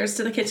downstairs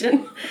to the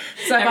kitchen.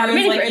 So I bought a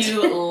mini fridge.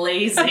 You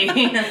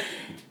lazy.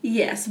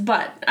 Yes,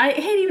 but I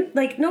hate even,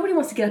 like, nobody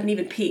wants to get up and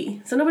even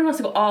pee. So nobody wants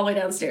to go all the way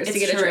downstairs to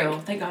get a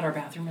drink. Thank God our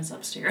bathroom is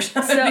upstairs. So,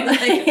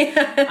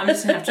 I'm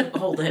just going to have to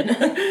hold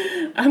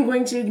it. I'm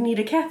going to need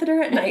a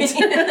catheter at night.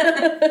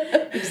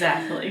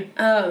 Exactly.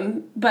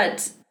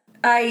 But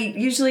I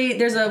usually,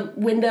 there's a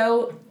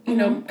window, you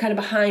know, kind of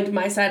behind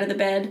my side of the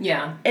bed.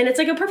 Yeah. And it's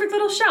like a perfect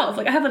little shelf.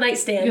 Like, I have a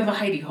nightstand. You have a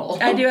hidey hole.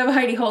 I do have a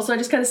hidey hole, so I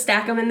just kind of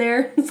stack them in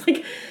there. It's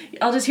like,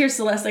 I'll just hear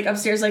Celeste, like,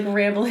 upstairs, like,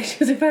 rambling. She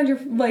goes, I found your,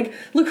 like,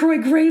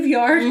 LaCroix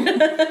graveyard.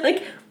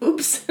 Like,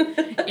 oops.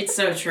 It's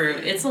so true.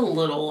 It's a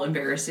little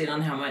embarrassing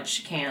on how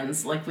much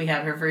cans, like, we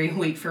have every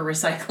week for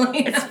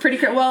recycling. It's pretty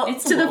crazy. Well,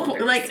 It's to a the little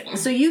point, like, embarrassing.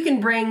 so you can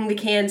bring the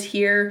cans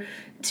here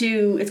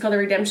to, it's called the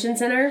Redemption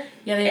Center.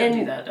 Yeah, they don't and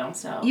do that down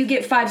south. You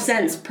get 5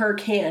 cents per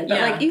can, but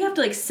Yeah. like you have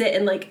to like sit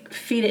and like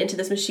feed it into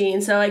this machine.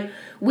 So like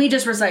we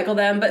just recycle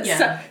them, but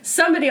Yeah.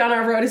 somebody on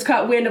our road has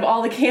caught wind of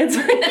all the cans.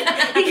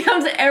 He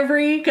comes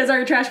because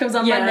our trash comes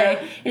on Yeah. Monday,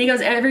 and he goes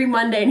every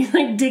Monday and he's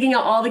like digging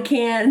out all the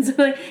cans. He's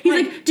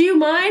like, "Do you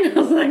mind?" I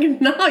was like,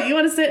 "No, you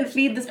want to sit and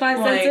feed this 5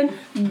 cents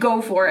in?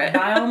 Go for it."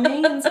 By all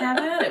means, have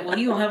at it. Well,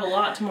 you'll have a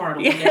lot tomorrow to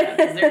look at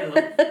because there's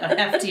a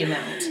hefty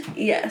amount.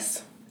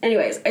 Yes.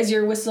 Anyways, is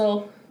your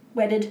whistle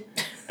wetted?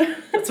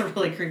 That's a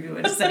really creepy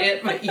way to say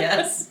it, but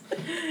yes,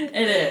 it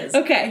is.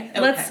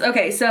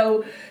 Okay.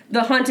 So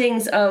the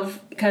hauntings of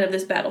kind of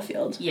this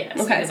battlefield. Yes,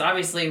 Okay. because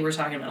obviously we're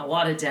talking about a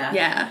lot of death.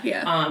 Yeah.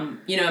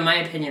 You know, in my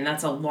opinion,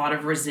 that's a lot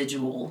of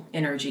residual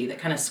energy that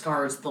kind of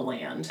scars the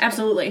land.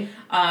 Absolutely.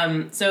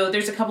 So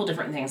there's a couple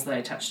different things that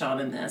I touched on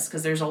in this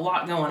because there's a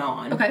lot going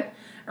on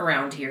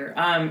around here.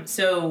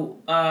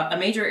 A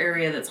major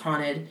area that's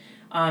haunted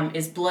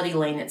is Bloody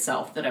Lane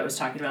itself that I was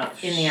talking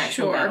about in the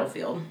actual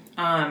battlefield.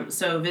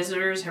 So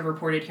visitors have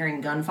reported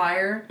hearing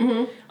gunfire,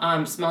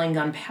 smelling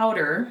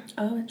gunpowder.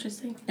 Oh,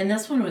 interesting. And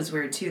this one was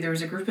weird too. There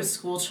was a group of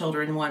school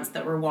children once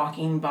that were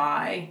walking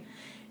by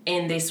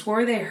and they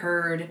swore they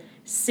heard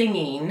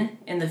singing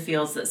in the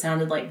fields that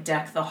sounded like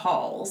Deck the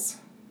Halls.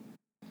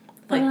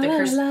 Like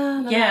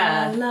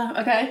the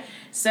Okay.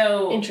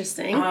 So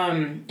Interesting.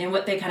 And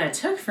what they kind of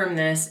took from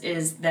this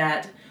is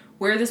that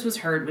where this was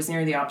heard was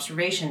near the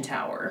observation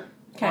tower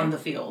on the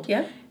field.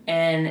 Yeah.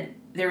 And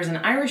there was an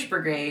Irish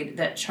brigade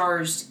that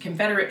charged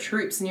Confederate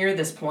troops near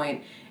this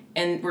point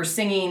and were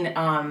singing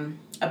a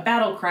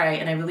battle cry,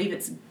 and I believe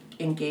it's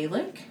in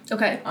Gaelic.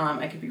 Okay.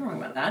 I could be wrong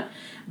about that.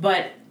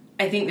 But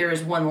I think there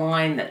is one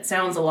line that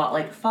sounds a lot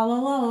like fa la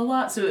la la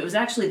la. So it was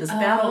actually this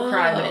battle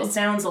cry, but it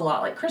sounds a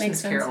lot like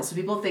Christmas carols. So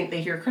people think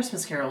they hear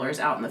Christmas carolers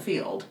out in the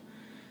field.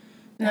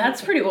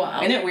 That's pretty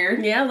wild. Isn't it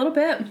weird? Yeah, a little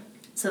bit.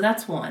 So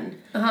that's one.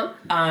 Uh-huh.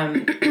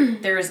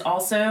 There is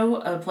also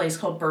a place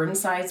called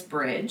Burnside's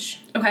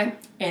Bridge. Okay.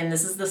 And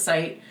this is the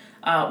site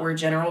where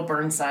General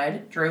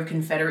Burnside drove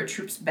Confederate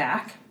troops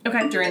back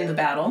during the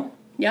battle.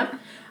 Yep.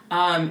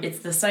 It's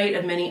the site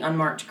of many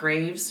unmarked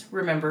graves.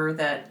 Remember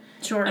that,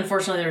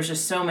 unfortunately, there was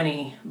just so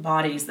many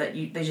bodies that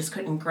they just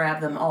couldn't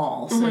grab them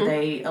all. So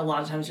they, a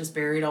lot of times, just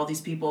buried all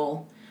these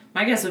people.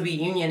 My guess would be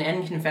Union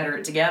and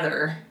Confederate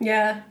together.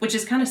 Yeah. Which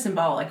is kind of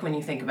symbolic when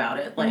you think about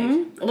it. Like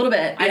a little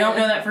bit. I don't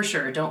know that for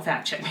sure. Don't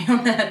fact check me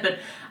on that. But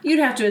you'd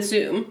have to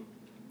assume.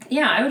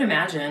 Yeah, I would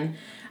imagine.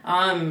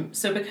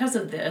 So because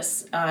of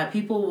this,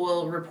 people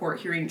will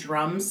report hearing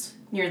drums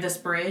near this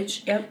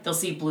bridge. Yep. They'll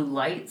see blue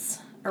lights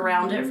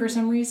around it for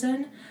some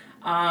reason.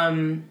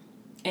 And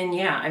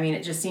yeah, I mean,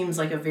 it just seems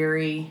like a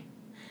very...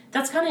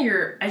 That's kind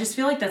of I just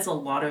feel like that's a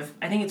lot of...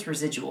 I think it's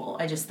residual.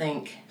 I just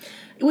think...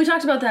 We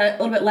talked about that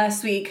a little bit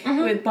last week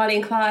with Bonnie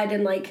and Clyde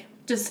and like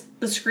just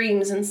the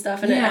screams and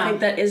stuff. And I think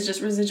that is just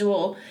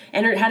residual.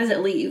 And how does it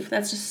leave?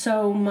 That's just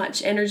so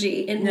much energy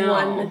in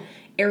one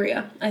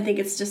area. I think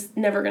it's just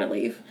never going to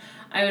leave.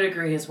 I would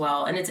agree as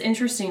well. And it's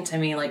interesting to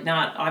me, like,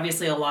 not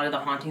obviously a lot of the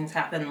hauntings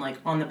happen like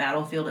on the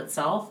battlefield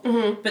itself,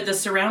 but the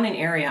surrounding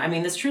area. I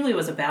mean, this truly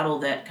was a battle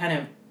that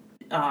kind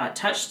of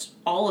touched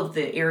all of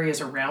the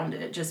areas around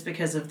it just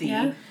because of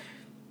the,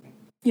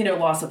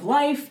 loss of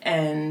life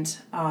and,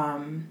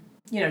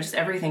 just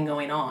everything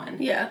going on.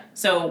 Yeah.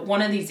 So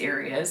one of these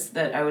areas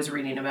that I was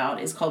reading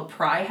about is called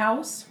Pry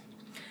House.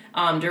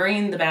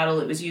 During the battle,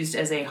 it was used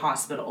as a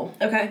hospital.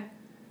 Okay.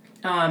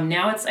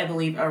 Now it's, I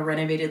believe, a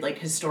renovated, like,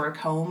 historic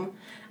home.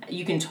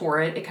 You can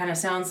tour it, it kind of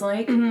sounds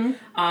like.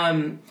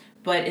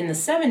 But in the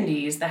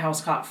 70s, the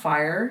house caught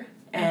fire,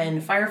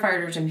 and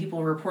firefighters and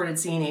people reported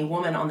seeing a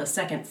woman on the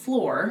second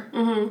floor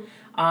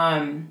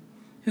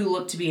who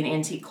looked to be in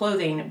antique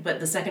clothing, but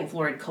the second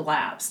floor had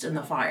collapsed in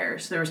the fire,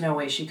 so there was no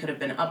way she could have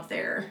been up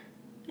there.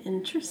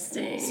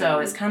 Interesting. So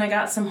it's kind of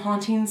got some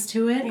hauntings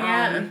to it.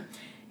 Yeah.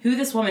 Who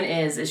this woman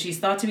is she's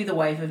thought to be the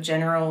wife of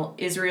General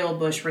Israel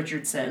Bush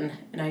Richardson,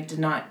 and I did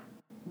not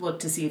look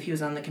to see if he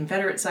was on the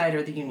Confederate side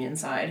or the Union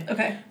side.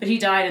 Okay. But he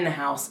died in the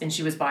house, and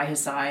she was by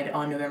his side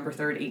on November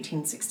 3rd,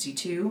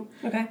 1862.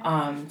 Okay.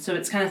 So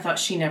it's kind of thought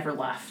she never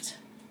left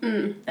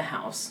the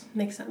house.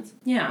 Makes sense.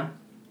 Yeah.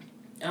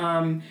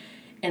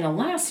 And the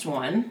last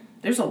one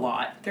there's a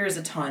lot. There's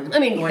a ton I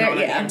mean, going on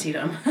yeah. at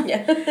Antietam.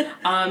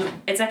 Yeah.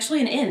 It's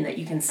actually an inn that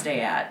you can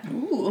stay at.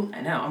 Ooh.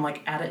 I know. I'm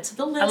like, add it to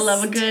the list. I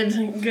love a good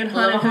haunted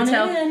Love a haunted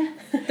hotel inn.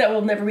 that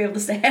we'll never be able to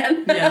stay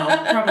at.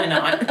 No, probably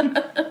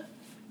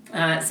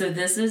not. So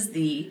this is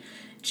the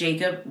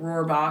Jacob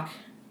Rohrbach.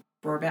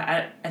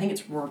 I think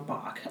it's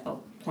Rohrbach.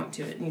 I'll point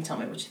to it and you tell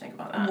me what you think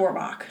about that.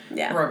 Rohrbach.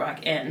 Yeah.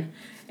 Rohrbach Inn.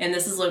 And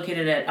this is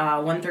located at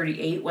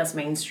 138 West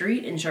Main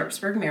Street in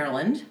Sharpsburg,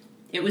 Maryland.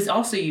 It was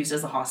also used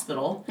as a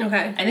hospital.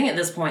 Okay. I think at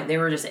this point they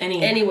were just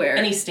Anywhere.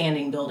 Any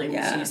standing building was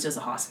Yeah. used as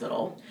a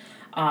hospital,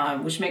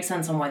 which makes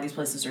sense on why these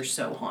places are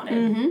so haunted.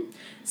 Mm-hmm.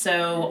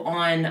 So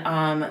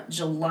on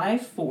July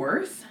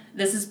 4th,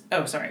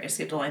 I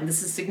skipped a line.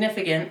 This is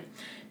significant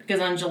because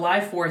on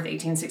July 4th,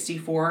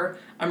 1864,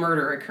 a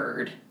murder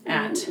occurred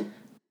at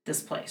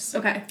this place.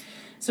 Okay.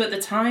 So at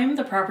the time,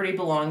 the property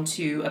belonged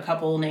to a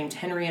couple named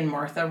Henry and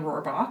Martha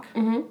Rohrbach.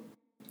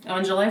 Mm-hmm.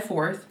 On July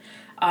 4th,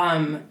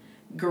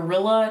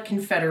 guerrilla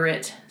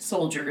Confederate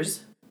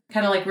soldiers,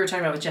 kind of like we were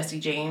talking about with Jesse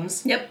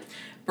James, Yep.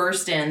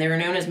 burst in. They were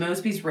known as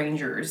Mosby's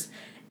Rangers,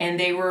 and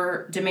they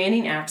were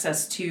demanding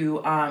access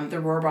to the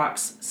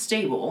Rohrbach's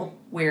stable,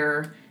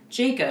 where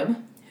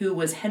Jacob, who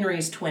was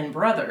Henry's twin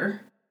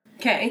brother,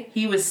 Okay.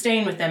 he was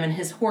staying with them, and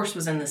his horse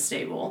was in the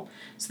stable.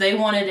 So they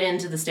wanted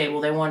into the stable.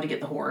 They wanted to get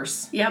the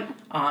horse. Yep.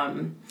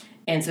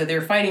 And so they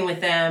were fighting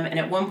with them, and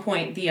at one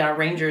point, the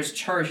Rangers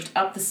charged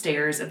up the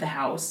stairs of the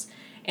house,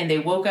 and they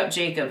woke up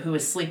Jacob, who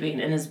was sleeping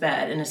in his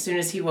bed, and as soon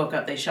as he woke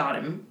up, they shot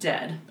him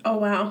dead. Oh,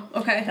 wow.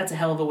 Okay. That's a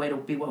hell of a way to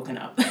be woken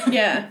up.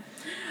 Yeah.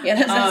 Yeah,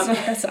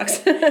 that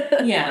sucks.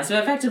 Yeah, so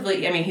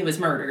effectively, I mean, he was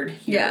murdered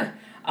here.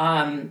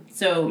 Yeah.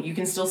 So you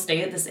can still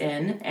stay at this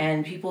inn,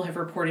 and people have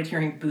reported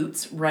hearing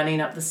boots running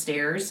up the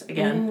stairs.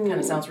 Again, kind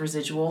of sounds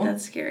residual.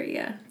 That's scary,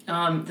 yeah.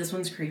 This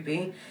one's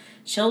creepy.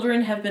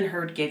 Children have been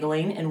heard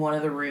giggling in one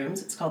of the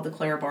rooms. It's called the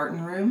Claire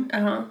Barton room.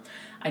 Uh-huh.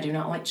 I do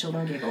not like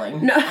children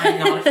giggling. No. I'm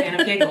not a fan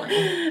of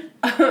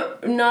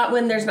giggling. Not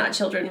when there's not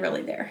children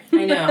really there.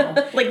 I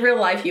know. Like real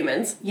life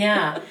humans.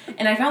 Yeah.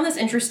 And I found this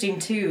interesting,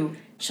 too.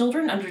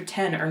 Children under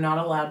 10 are not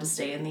allowed to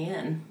stay in the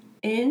inn.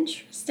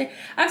 Interesting.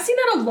 I've seen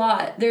that a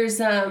lot. There's,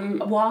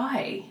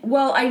 Why?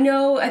 well,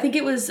 I think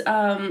it was,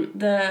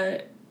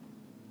 the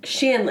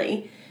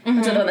Shanley.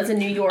 That's the one that's in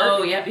New York.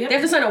 Oh, yep. They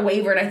have to sign a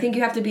waiver, and I think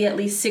you have to be at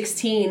least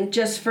 16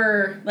 just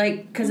for,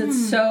 like, because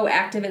it's so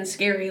active and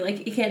scary.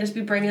 Like, you can't just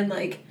be bringing,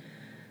 like,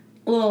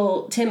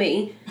 little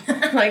Timmy,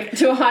 like,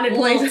 to a haunted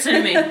place. Little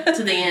Timmy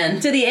to the inn.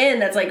 To the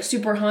end that's like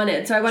super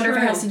haunted. So I wonder if it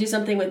True. has to do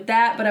something with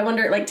that, but I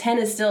wonder, like, 10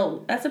 is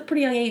still, that's a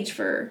pretty young age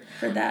for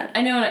that.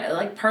 I know,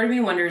 like, part of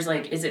me wonders,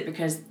 like, is it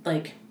because,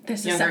 like, They're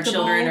younger susceptible.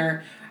 children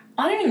are...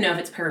 I don't even know if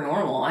it's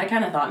paranormal. I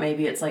kind of thought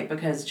maybe it's, like,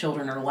 because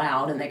children are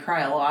loud and they cry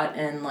a lot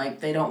and, like,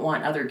 they don't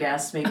want other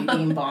guests maybe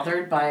being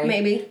bothered by...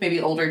 Maybe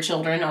older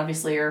children,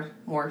 obviously, are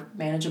more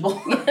manageable.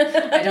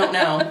 I don't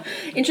know.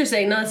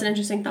 Interesting. No, that's an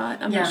interesting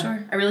thought. I'm not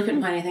sure. I really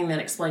couldn't find anything that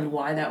explained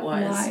why that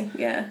was. Why?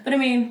 Yeah. But, I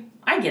mean,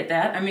 I get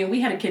that. I mean, we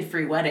had a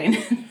kid-free wedding.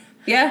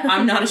 Yeah.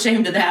 I'm not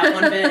ashamed of that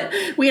one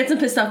bit. We had some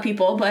pissed off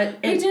people, but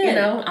We did. you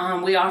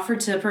know. We offered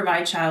to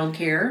provide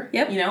childcare.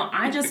 Yep. You know,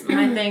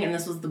 my thing, and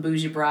this was the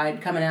bougie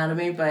bride coming out of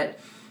me, but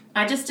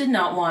I just did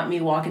not want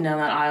me walking down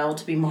that aisle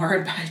to be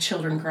marred by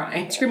children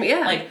crying. Scream,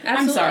 yeah. Like, absolutely.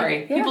 I'm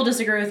sorry. Yeah. People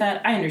disagree with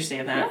that. I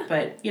understand that. Yeah.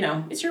 But, you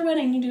know, it's your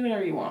wedding. You do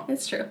whatever you want.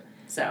 It's true.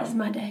 So. It's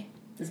my day.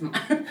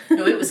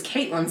 No, it was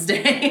Caitlin's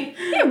day.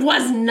 It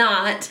was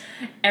not.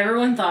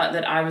 Everyone thought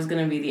that I was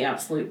going to be the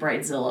absolute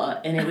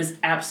bridezilla, and it was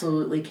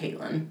absolutely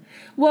Caitlin.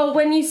 Well,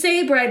 when you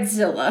say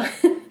bridezilla,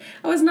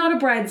 I was not a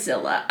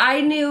bridezilla.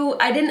 I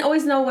didn't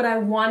always know what I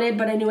wanted,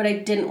 but I knew what I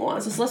didn't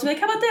want. So Celeste was like,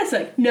 how about this?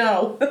 Like,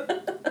 no.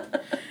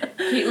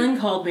 Caitlin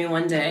called me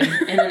one day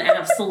in an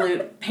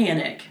absolute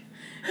panic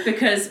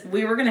because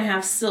we were going to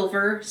have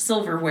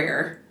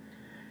silverware,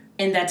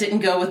 and that didn't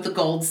go with the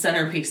gold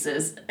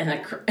centerpieces.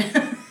 And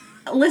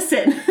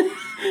Listen,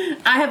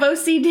 I have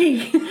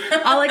OCD.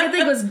 All I could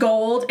think was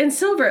gold and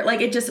silver. Like,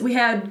 we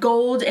had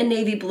gold and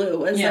navy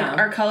blue as like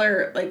our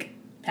color, like,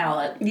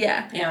 palette.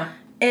 yeah. Yeah.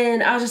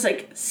 And I was just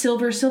like,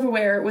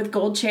 silverware with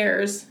gold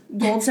chairs,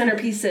 gold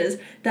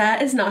centerpieces.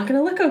 That is not going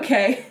to look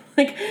okay.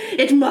 Like,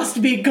 it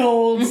must be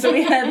gold. So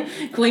we had...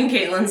 Queen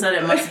Caitlin said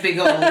it must be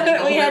gold.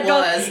 And we had it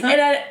gold. was.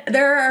 And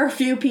there are a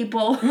few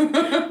people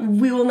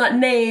we will not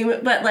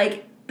name, but,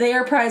 like, they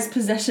are prized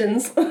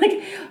possessions.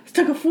 Like,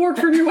 took a fork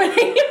from your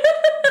wedding.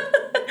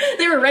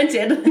 They were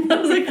rented. I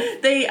was like,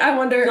 I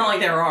wonder... It's not like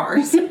they were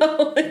ours.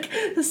 No, like,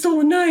 the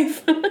stolen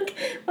knife. Like,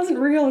 it wasn't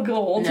real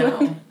gold.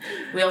 No.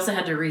 We also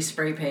had to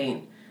respray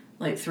paint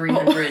like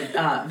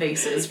 300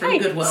 vases from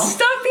Goodwill.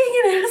 Stop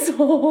being an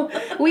asshole.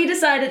 We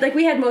decided, like,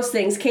 we had most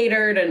things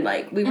catered and,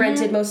 like, we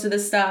rented most of the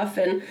stuff.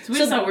 And So we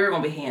just thought we were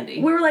going to be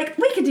handy. we were like,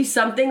 we could do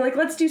something. Like,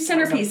 let's do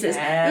centerpieces.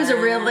 It was a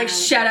real, like,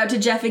 shout out to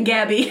Jeff and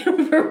Gabby for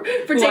Who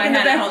taking I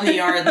had the out in the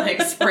yard,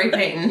 like, spray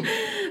painting.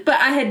 But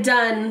I had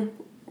done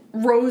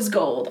rose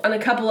gold on a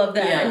couple of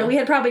them. Yeah. And we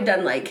had probably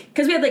done, like,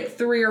 because we had, like,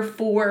 3 or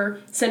 4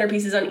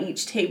 centerpieces on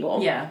each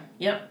table. Yeah.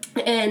 Yep.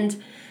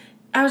 And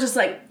I was just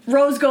like,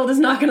 rose gold is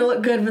not going to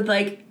look good with,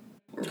 like,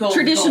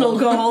 traditional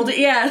gold.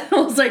 Yeah. I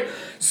was like,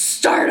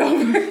 start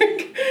over.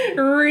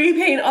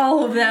 Repaint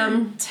all of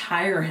them.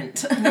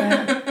 Tyrant.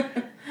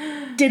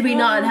 Did we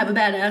not have a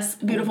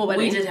badass, beautiful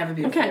wedding? We did have a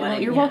beautiful wedding. Okay,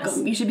 well, you're yes.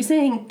 welcome. You should be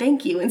saying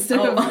thank you instead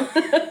of...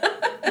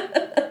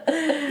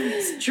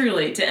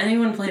 Truly, to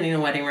anyone planning a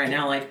wedding right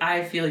now, like,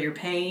 I feel your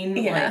pain.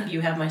 Yeah. Like,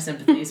 you have my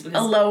sympathies.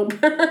 Because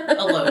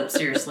Elope.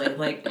 Seriously.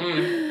 Like,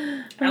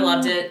 I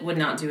loved it. Would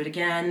not do it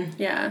again.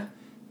 Yeah.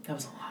 That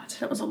was a lot.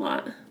 That was a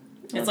lot.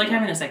 It's like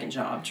having a second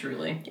job,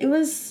 truly. It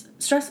was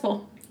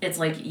stressful. It's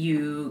like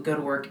you go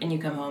to work and you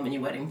come home and you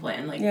wedding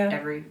plan, like,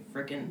 every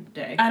freaking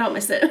day. I don't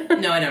miss it.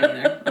 No, I don't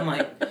either. I'm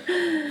like,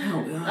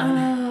 oh,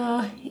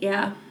 God.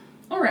 Yeah.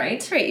 All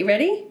right. Great, you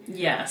ready?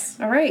 Yes.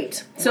 All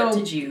right. So what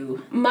did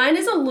you... Mine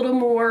is a little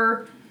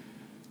more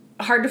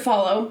hard to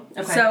follow.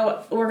 Okay.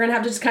 So we're going to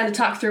have to just kind of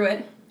talk through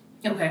it.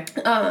 Okay.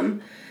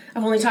 I've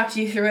only talked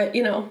to you through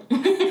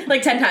it,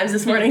 like 10 times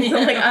this morning. So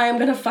I'm like, I'm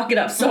going to fuck it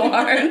up so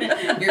hard.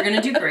 You're going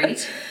to do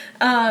great.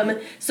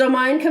 So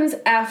mine comes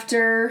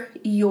after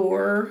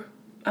your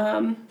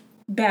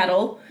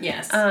battle.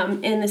 Yes.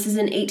 And this is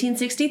in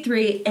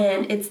 1863,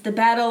 and it's the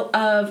Battle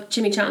of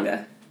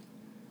Chimichanga.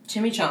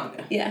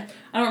 Chimichanga. Yeah.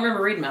 I don't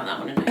remember reading about that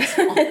one in high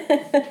school.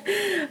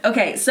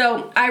 Okay,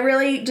 so I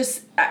really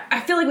just... I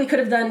feel like we could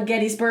have done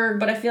Gettysburg,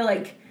 but I feel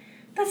like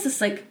that's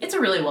just like... It's a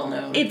really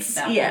well-known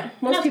battle. Yeah,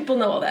 most people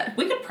know all that.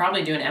 We could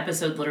probably do an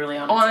episode literally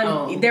on its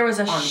own. There was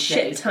a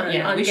shit ton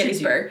on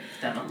Gettysburg. Should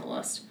do that on the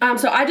list.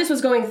 So I just was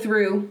going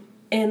through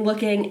and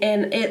looking,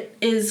 and it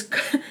is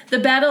the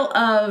Battle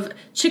of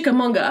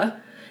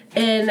Chickamauga,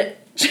 and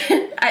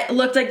it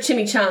looked like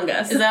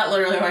chimichangas. Is that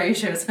literally why you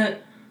chose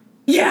it?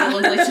 Yeah. It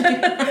looked like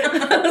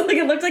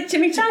it looked like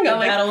chimichanga.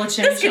 The Battle of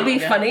Chimichanga. This could be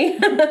funny.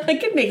 I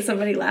could make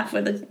somebody laugh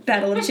with the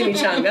Battle of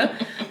Chimichanga.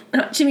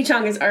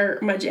 Chimichangas are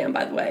my jam,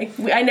 by the way.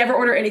 I never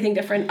order anything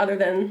different other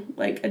than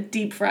like a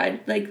deep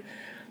fried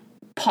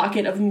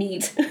pocket of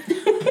meat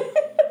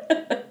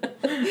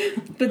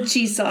with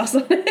cheese sauce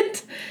on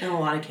it. And a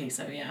lot of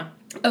queso, yeah.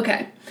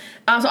 Okay.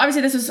 So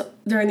obviously this was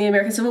during the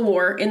American Civil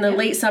War in the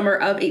late summer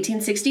of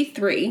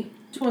 1863.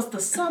 It was the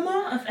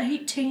summer of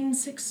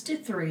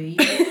 1863.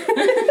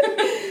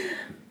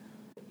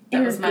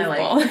 That was my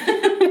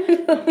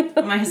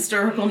my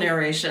historical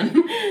narration.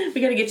 We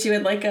gotta get you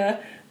in like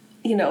a,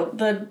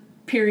 the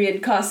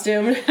period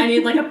costume. I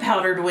need like a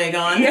powdered wig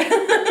on. Yeah.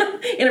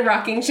 In a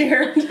rocking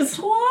chair. Just,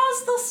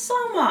 "'Twas the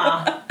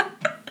summer.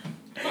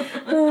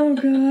 Oh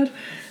God,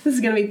 this is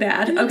gonna be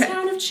bad. In the Okay.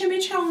 town of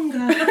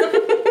Chimichanga.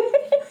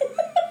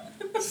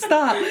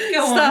 Stop.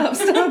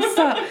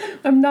 Stop.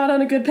 I'm not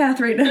on a good path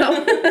right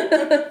now.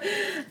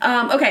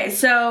 Okay,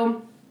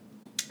 so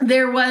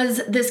there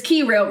was this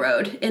key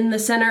railroad in the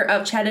center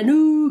of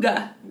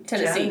Chattanooga,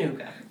 Tennessee.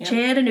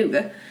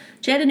 Chattanooga.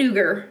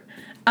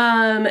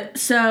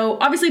 So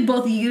obviously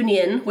both the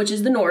Union, which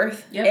is the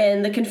North,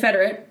 and the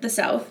Confederate, the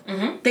South,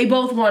 they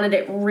both wanted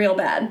it real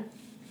bad.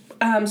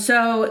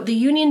 So the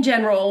Union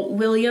General,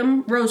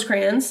 William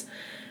Rosecrans,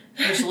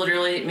 which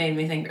literally made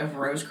me think of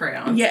rose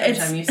crayons. Yeah, every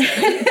time you said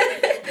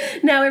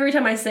it. Now every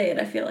time I say it,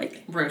 I feel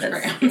like rose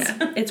crayons.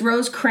 Yeah, it's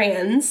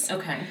Rosecrans.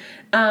 Okay.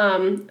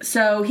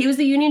 So he was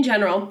the Union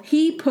General.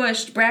 He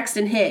pushed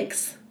Braxton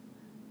Hicks.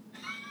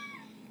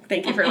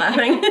 Thank you for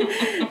laughing.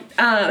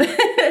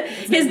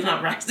 It's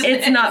not Braxton Hicks.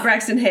 It's not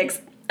Braxton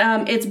Hicks.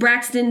 It's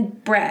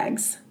Braxton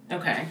Braggs.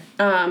 Okay.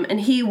 And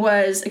he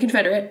was a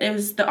Confederate. It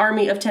was the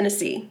Army of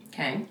Tennessee.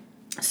 Okay.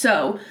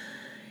 So,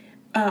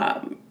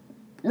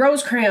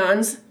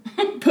 Rosecrans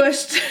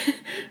pushed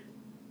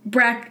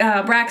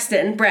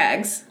Braxton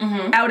Braggs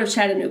out of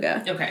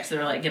Chattanooga. Okay, so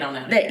they're like, get on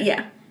out of here.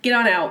 Yeah, get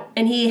on out.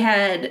 And he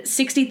had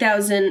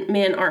 60,000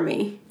 man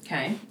army.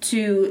 Okay.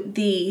 To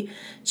the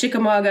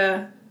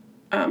Chickamauga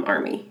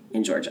Army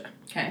in Georgia.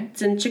 Okay.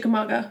 It's in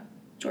Chickamauga,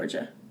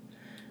 Georgia.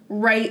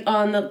 Right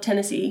on the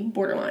Tennessee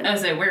borderline. I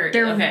was like, where?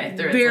 They're okay.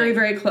 very,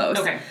 very close.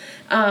 Okay.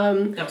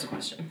 That was a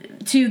question.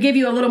 To give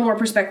you a little more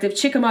perspective,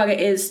 Chickamauga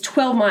is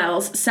 12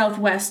 miles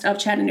southwest of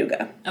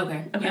Chattanooga.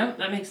 Okay. Yep,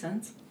 that makes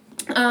sense.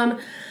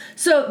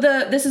 So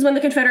this is when the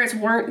Confederates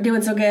weren't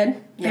doing so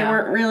good. Yeah. They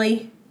weren't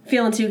really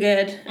feeling too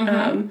good.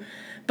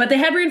 But they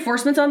had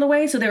reinforcements on the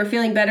way, so they were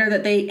feeling better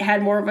that they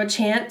had more of a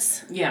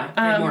chance. Yeah,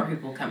 they had more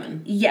people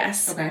coming.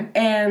 Yes. Okay.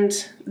 And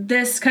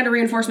this kind of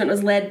reinforcement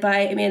was led by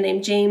a man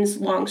named James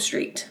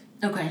Longstreet.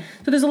 Okay.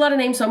 So there's a lot of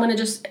names, so I'm going to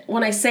just,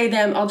 when I say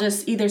them, I'll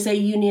just either say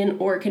Union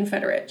or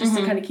Confederate, just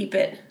to kind of keep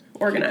it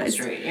organized.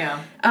 Straight,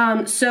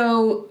 yeah.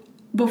 So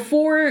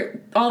before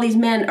all these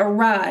men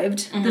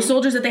arrived, the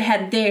soldiers that they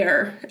had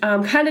there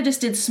kind of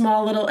just did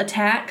small little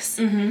attacks,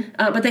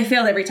 but they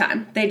failed every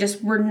time. They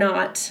just were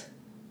not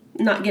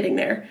getting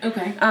there.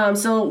 Okay.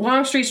 So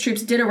Longstreet's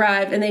troops did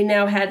arrive, and they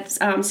now had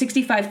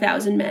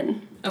 65,000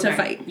 men to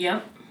fight.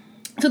 Yep.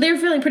 So they were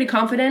feeling pretty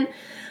confident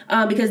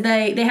because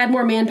they had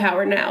more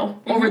manpower now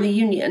over the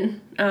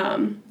Union.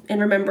 And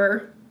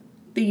remember,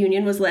 the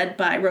Union was led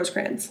by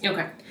Rosecrans.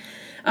 Okay.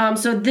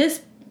 So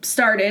this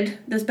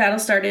this battle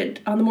started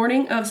on the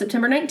morning of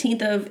September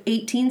 19th of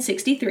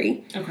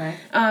 1863. Okay.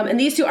 And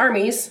these two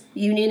armies,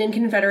 Union and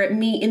Confederate,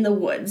 meet in the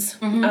woods.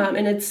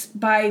 And it's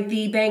by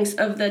the banks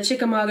of the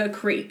Chickamauga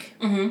Creek.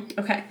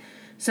 Okay.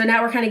 So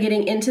now we're kind of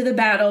getting into the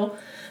battle.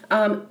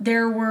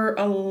 There were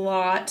a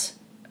lot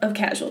of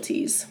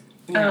casualties.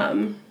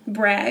 Yeah.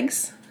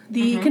 Bragg's,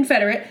 the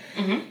Confederate,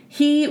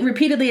 he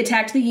repeatedly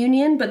attacked the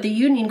Union, but the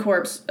Union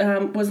Corps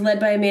was led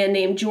by a man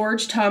named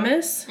George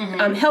Thomas,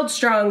 held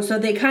strong, so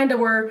they kind of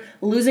were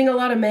losing a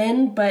lot of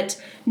men,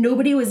 but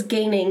nobody was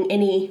gaining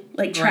any,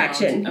 like,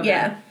 traction. Okay.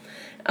 Yeah.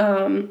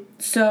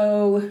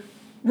 So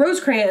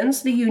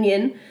Rosecrans, the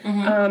Union,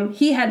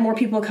 he had more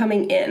people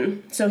coming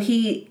in. So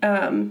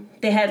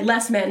they had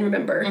less men,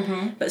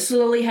 remember, but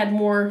slowly had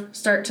more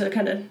start to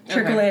kind of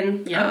trickle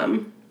in. Yeah.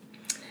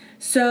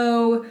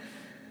 So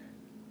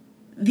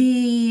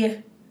the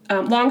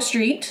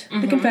Longstreet,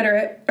 the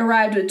Confederate,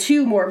 arrived with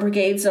 2 more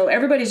brigades. So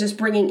everybody's just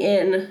bringing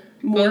in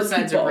more Both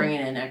sides people. are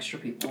bringing in extra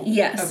people.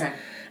 Yes.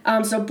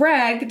 Okay. So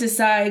Bragg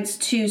decides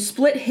to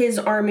split his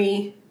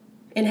army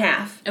in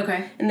half.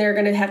 Okay. And they're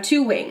going to have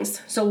 2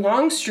 wings. So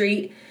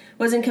Longstreet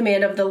was in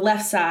command of the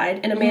left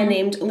side, and a man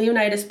named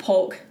Leonidas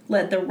Polk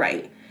led the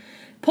right.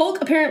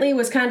 Polk apparently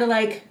was kind of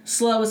like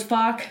slow as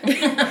fuck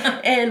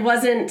and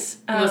wasn't.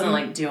 He wasn't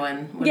like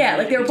doing. What Yeah, he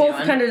like they were needed to be both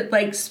doing. kind of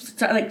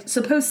like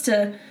supposed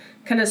to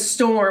kind of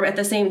storm at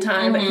the same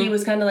time, but he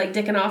was kind of like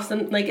dicking off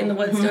some like in the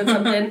woods doing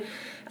something.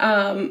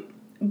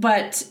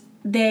 But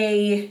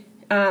they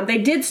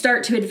did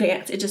start to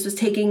advance. It just was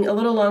taking a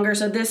little longer.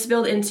 So this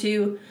spilled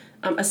into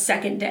a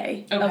second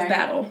day of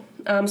battle.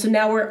 So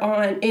now we're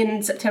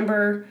into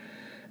September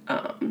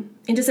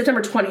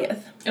 20th.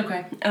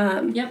 Okay.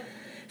 Yep.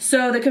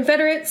 So the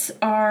Confederates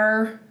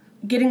are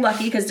getting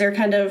lucky because they're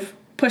kind of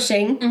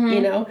pushing,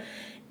 you know,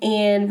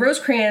 and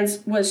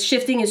Rosecrans was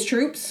shifting his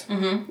troops.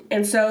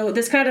 And so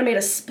this kind of made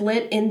a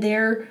split in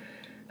their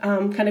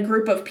kind of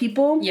group of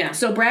people. Yeah.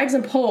 So Braggs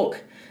and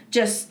Polk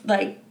just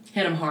like,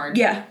 Hit him hard.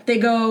 yeah, they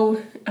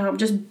go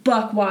just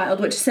buck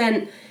wild, which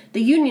sent the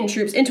Union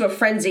troops into a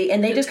frenzy,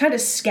 and they just kind of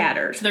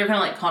scattered. So they were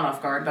kind of like caught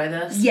off guard by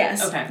this?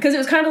 Yes. Okay. Because it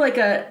was kind of like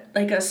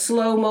a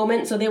slow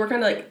moment, so they were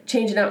kind of like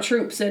changing out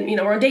troops, and you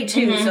know we're on day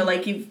 2, so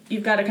like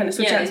you've got to kind of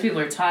switch Yeah, out. these people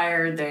are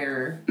tired,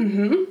 they're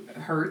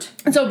hurt.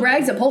 And so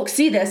Braggs and Polk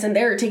see this, and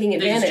they're taking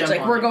just advantage. jump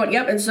Like on we're it. going,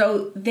 yep. And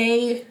so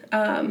they,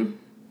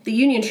 the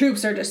Union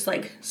troops are just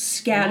like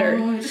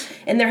scattered,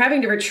 and they're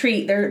having to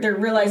retreat. They're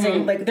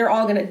realizing like they're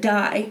all gonna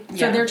die. So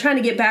Yeah. they're trying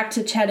to get back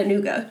to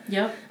Chattanooga.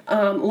 Yep.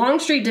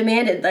 Longstreet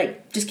demanded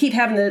like just keep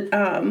having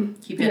the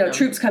hitting them.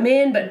 troops come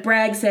in, but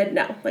Bragg said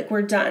no, like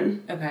we're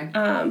done. Okay.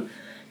 Now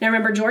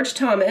remember George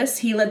Thomas,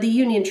 he led the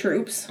Union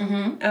troops.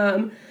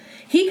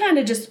 He kind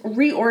of just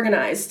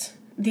reorganized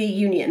the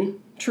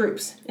Union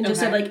troops and just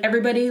said Okay. like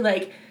everybody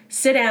like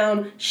sit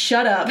down,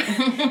 shut up,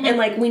 and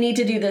like we need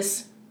to do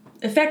this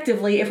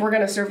effectively if we're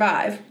going to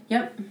survive.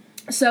 Yep.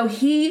 So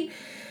he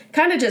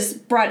kind of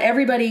just brought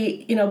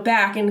everybody, you know,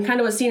 back and kind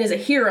of was seen as a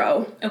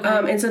hero.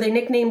 Okay. And so they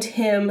nicknamed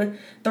him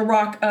the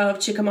Rock of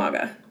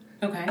Chickamauga.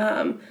 Okay.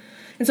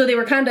 And so they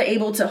were kind of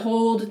able to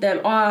hold them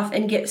off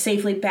and get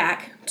safely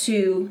back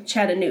to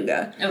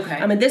Chattanooga. Okay.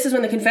 And this is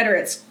when the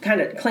Confederates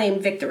kind of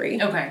claimed victory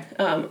Okay.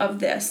 of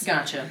this.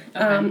 Gotcha.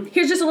 Okay.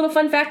 Here's just a little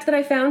fun fact that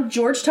I found.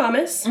 George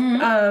Thomas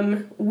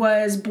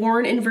was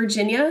born in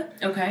Virginia,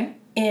 Okay.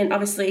 and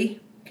obviously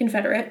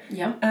Confederate,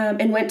 Yep.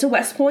 and went to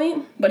West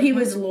Point, but he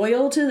was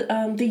loyal to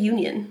the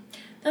Union.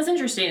 That's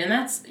interesting, and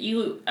that's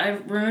I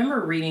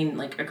remember reading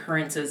like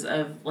occurrences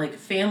of like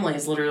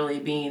families literally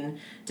being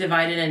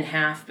divided in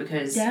half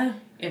because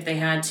if they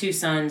had 2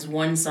 sons,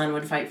 one son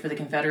would fight for the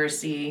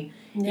Confederacy,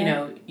 you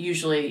know,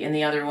 usually, and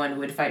the other one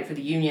would fight for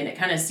the Union. It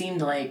kind of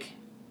seemed like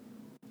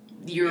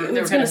they were gonna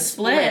going to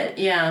split.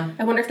 Yeah.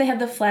 I wonder if they had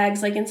the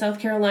flags like in South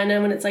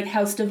Carolina when it's like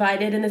house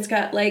divided and it's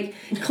got like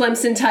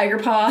Clemson Tiger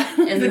Paw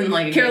And then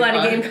like a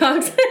Carolina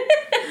Gamecock. Gamecocks.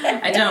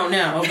 I don't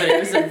know, but it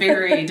was a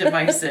very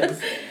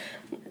divisive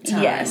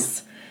time.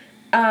 Yes.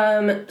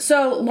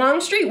 So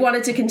Longstreet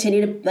wanted to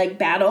continue to like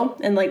battle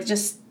and like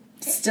just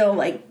still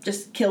like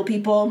just kill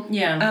people.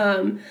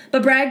 Yeah.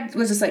 But Bragg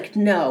was just like,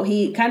 no.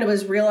 He kind of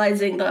was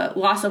realizing the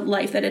loss of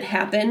life that had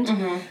happened.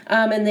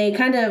 And they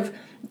kind of,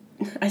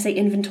 I say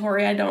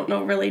inventory, I don't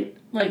know really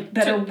like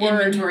better took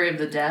word. Inventory of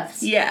the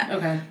deaths. Yeah.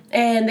 Okay.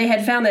 And they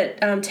had found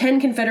that 10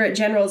 Confederate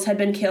generals had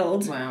been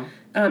killed. Wow.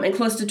 And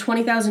close to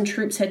 20,000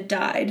 troops had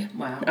died.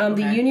 Wow. The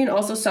Okay. Union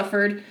also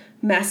suffered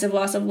massive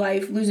loss of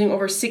life, losing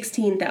over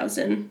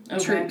 16,000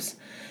 troops.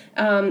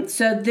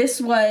 So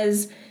this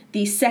was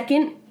the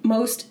second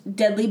most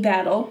deadly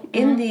battle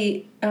in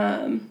the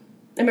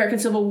American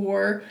Civil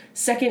War,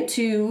 second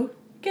to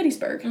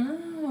Gettysburg.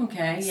 Oh,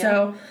 okay. Yeah.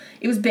 So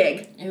it was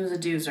big. It was a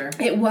doozer.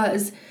 It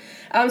was.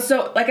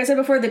 So, like I said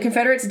before, the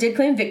Confederates did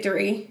claim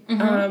victory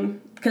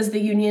because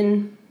the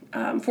Union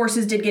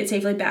forces did get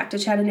safely back to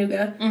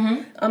Chattanooga.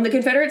 The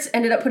Confederates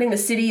ended up putting the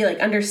city like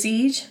under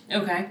siege.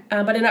 Okay.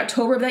 But in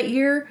October of that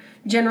year,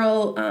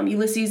 General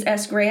Ulysses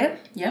S. Grant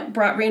Yep.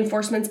 brought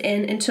reinforcements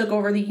in and took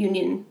over the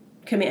Union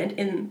command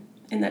in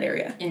that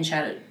area. In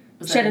Chattanooga.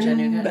 Was that in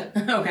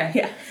Chattanooga. Okay.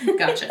 Yeah.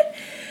 Gotcha.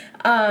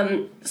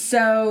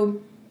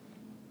 So,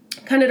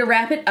 kind of to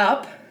wrap it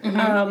up,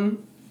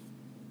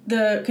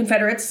 the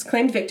Confederates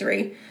claimed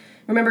victory.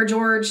 Remember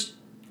George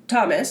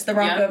Thomas, the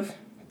Rock of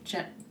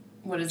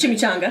what is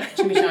Chimichanga.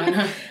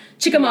 Chimichanga.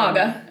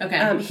 Chickamauga.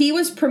 Okay. He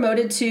was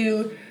promoted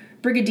to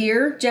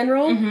brigadier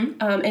general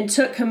and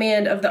took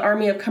command of the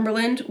Army of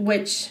Cumberland,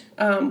 which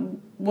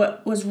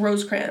what was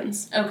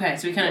Rosecrans. Okay,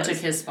 so he kind of took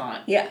his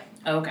spot. Yeah.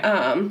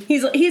 Okay.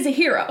 He's a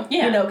hero.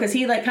 Yeah. You know, because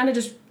he like kind of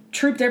just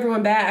trooped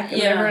everyone back,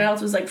 and everyone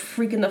else was like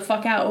freaking the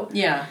fuck out.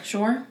 Yeah.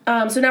 Sure.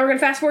 So now we're gonna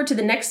fast forward to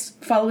the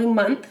next following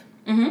month.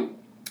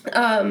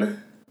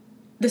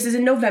 This is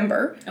in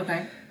November.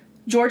 Okay.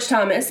 George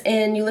Thomas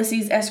and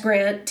Ulysses S.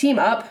 Grant team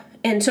up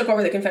and took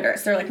over the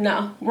Confederates. They're like,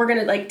 no, we're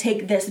gonna like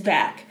take this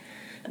back.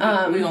 We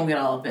gonna get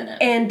all up in it.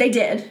 And they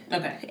did.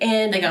 Okay.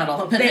 And they got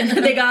all up in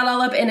it. They got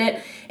all up in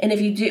it. And if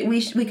you do,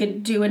 we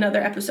could do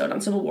another episode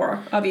on Civil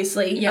War,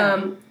 obviously.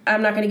 Yeah.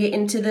 I'm not going to get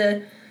into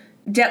the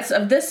depths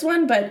of this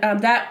one, but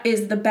that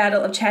is the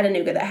Battle of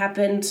Chattanooga that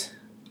happened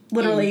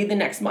literally the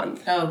next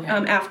month. Oh, okay.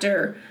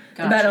 After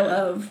the Battle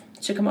of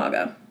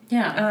Chickamauga.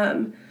 Yeah.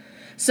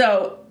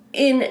 So,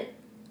 in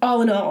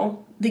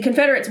all, the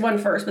Confederates won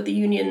first, but the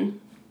Union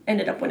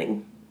ended up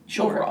winning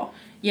overall.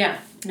 Yeah.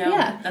 No,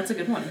 Yeah. that's a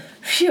good one.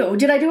 Phew,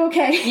 did I do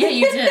okay? Yeah,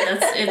 you did.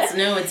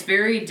 It's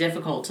very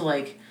difficult to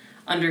like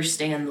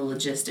understand the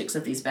logistics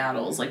of these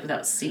battles like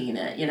without seeing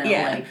it, you know,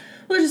 like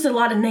well, there's just a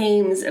lot of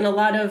names and a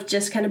lot of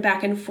just kind of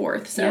back and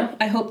forth. So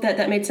I hope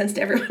that made sense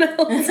to everyone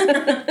else.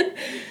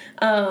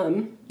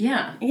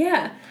 Yeah.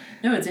 Yeah.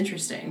 No, it's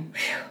interesting.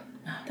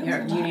 Do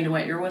you need to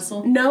wet your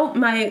whistle? No,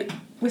 my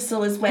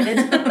whistle is wetted.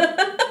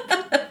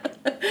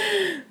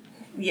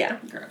 Yeah.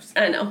 Gross.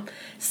 I know.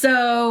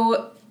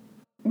 So,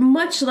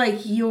 much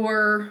like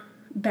your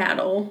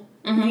battle,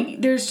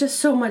 there's just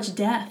so much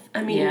death.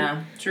 I mean,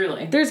 yeah,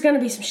 truly. There's going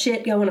to be some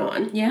shit going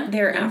on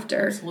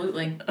thereafter.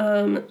 Absolutely.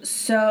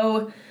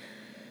 So,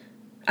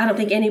 I don't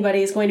think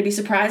anybody is going to be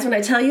surprised when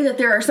I tell you that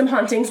there are some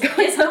hauntings going on.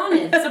 It's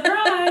haunted.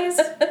 Surprise!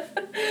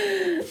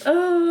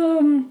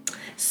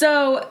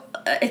 So,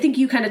 I think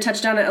you kind of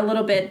touched on it a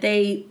little bit.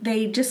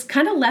 They just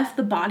kind of left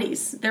the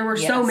bodies. There were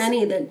so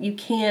many that you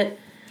can't...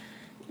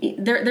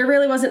 There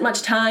really wasn't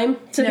much time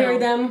to bury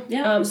them.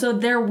 Yeah. So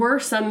there were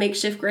some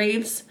makeshift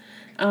graves.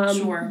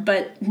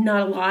 But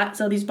not a lot.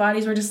 So these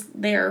bodies were just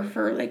there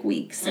for like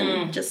weeks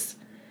and just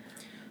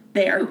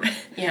there.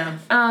 Yeah.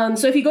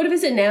 So if you go to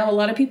visit now, a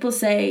lot of people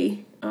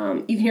say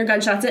you can hear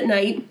gunshots at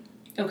night.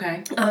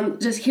 Okay.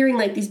 Just hearing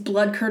like these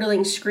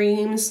blood-curdling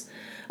screams,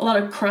 a lot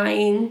of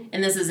crying.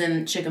 And this is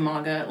in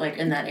Chickamauga, like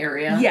in that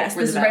area? Yes,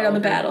 this is right on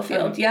the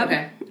battlefield. Yep.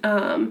 Okay.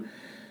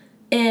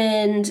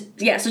 And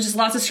yeah, so just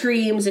lots of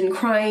screams and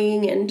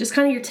crying and just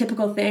kind of your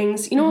typical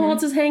things. You know who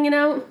else is hanging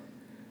out?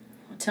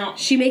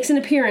 She makes an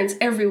appearance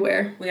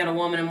everywhere. We got a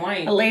woman in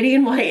white. A lady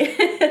in white.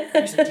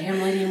 There's a damn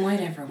lady in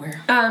white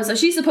everywhere. So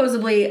she's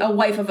supposedly a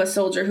wife of a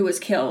soldier who was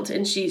killed,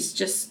 and she's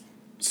just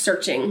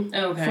searching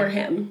for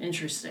him.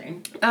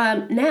 Interesting.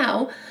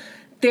 Now,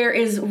 there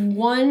is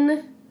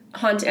one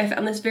haunting. I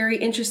found this very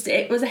interesting.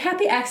 It was a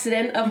happy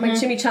accident of my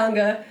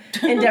chimichanga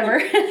endeavor,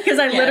 because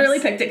I literally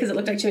picked it because it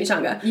looked like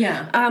chimichanga.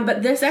 Yeah.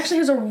 But this actually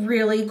has a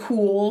really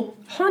cool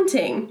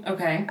haunting.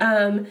 Okay.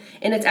 And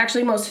it's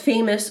actually most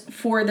famous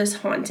for this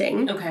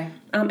haunting. Okay.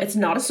 It's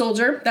not a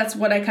soldier. That's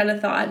what I kind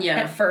of thought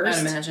at first.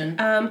 I'd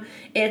imagine.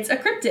 It's a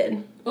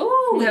cryptid.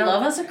 Ooh, we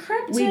love us a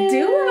cryptid. We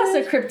do love us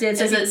a cryptid.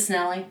 So is it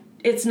Snelly?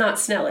 It's not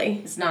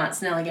Snelly. It's not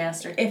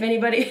Snellygaster. If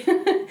anybody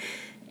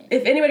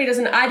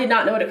doesn't, I did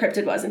not know what a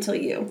cryptid was until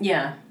you.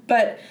 Yeah.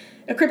 But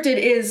a cryptid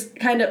is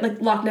kind of like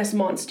Loch Ness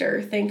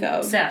Monster. Think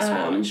of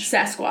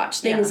Sasquatch.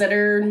 Things that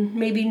are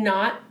maybe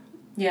not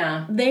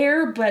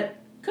there, but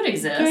could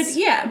exist.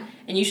 Yeah.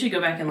 And you should go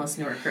back and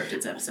listen to our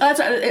cryptids episode. That's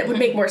right. It would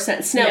make more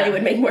sense. Snelly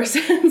would make more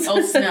sense.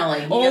 Old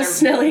Snelly.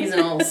 Snelly. He's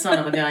an old son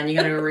of a gun. You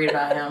gotta go read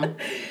about him.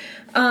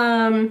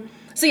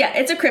 So yeah,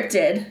 it's a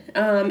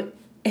cryptid.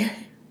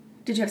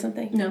 Did you have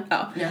something? No.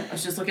 Oh. No, I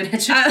was just looking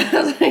at you.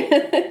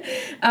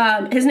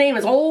 His name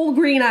is Old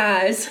Green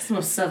Eyes. It's the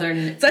most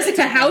southern. So I said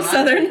to how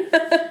southern?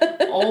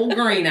 Old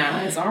Green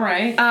Eyes, all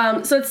right.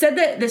 So it said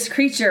that this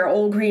creature,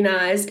 Old Green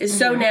Eyes, is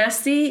so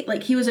nasty,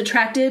 like he was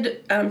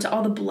attracted to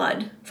all the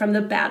blood from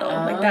the battle.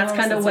 Like that's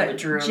kind of what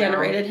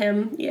generated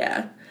him.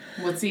 Yeah.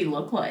 What's he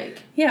look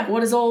like? Yeah,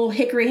 what does old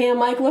Hickory Ham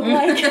Mike look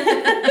like?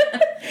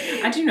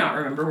 I do not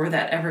remember where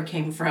that ever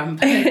came from.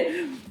 But...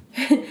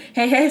 Hey,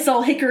 it's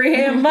old Hickory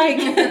Ham Mike.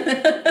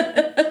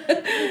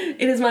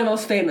 It is my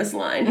most famous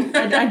line.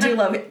 I do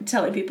love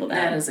telling people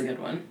that. That is a good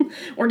one.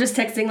 Or just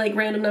texting like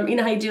random number. You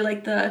know how you do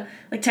like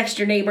text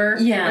your neighbor?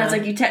 Yeah. And it's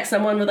like you text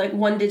someone with like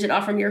one digit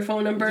off from your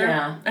phone number.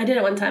 Yeah. I did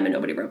it one time and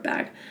nobody wrote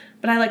back.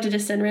 But I like to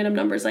just send random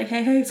numbers like,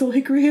 hey, it's old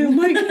Hickory Ham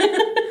Mike.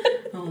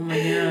 Oh my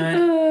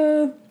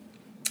god.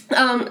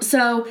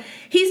 So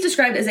he's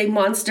described as a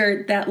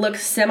monster that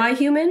looks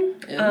semi-human,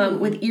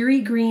 with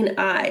eerie green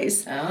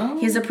eyes. Oh.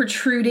 He has a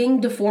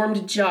protruding,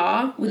 deformed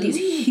jaw with these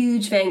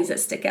huge fangs that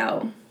stick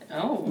out.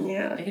 Oh.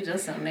 Yeah. It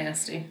does sound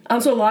nasty.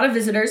 So a lot of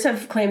visitors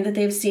have claimed that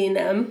they've seen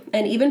them,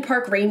 and even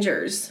park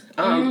rangers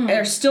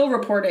are still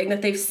reporting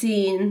that they've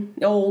seen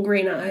old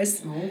green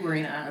eyes. Old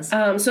green eyes.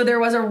 So there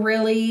was a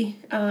really,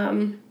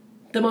 the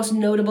most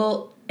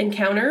notable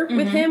encounter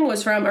with him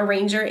was from a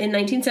ranger in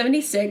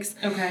 1976.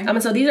 Okay.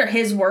 And so these are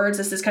his words.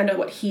 This is kind of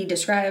what he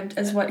described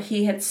as what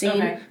he had seen.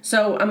 Okay.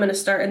 So I'm going to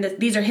start, and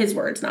these are his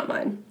words, not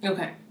mine.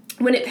 Okay.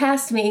 When it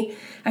passed me,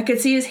 I could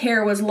see his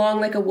hair was long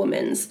like a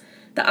woman's.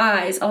 The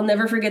eyes, I'll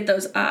never forget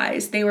those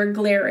eyes. They were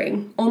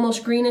glaring,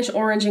 almost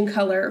greenish-orange in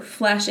color,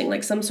 flashing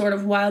like some sort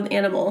of wild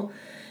animal.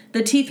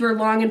 The teeth were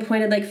long and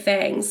pointed like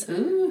fangs.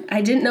 Ooh.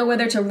 I didn't know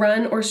whether to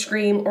run or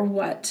scream or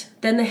what.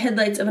 Then the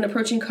headlights of an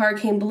approaching car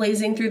came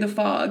blazing through the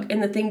fog,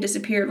 and the thing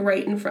disappeared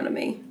right in front of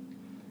me.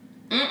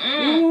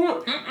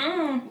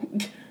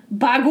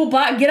 Boggle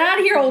bog, get out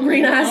of here, old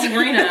green eyes. Old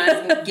green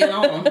eyes, get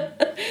on.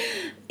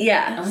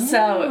 Yeah,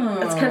 so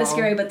it's kind of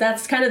scary, but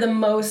that's kind of the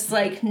most,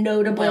 like,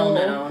 notable... Well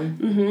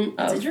known.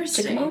 That's of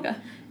interesting. Chickamauga.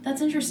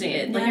 That's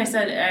interesting. Like I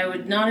said, I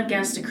would not have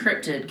guessed a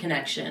cryptid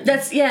connection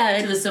That's,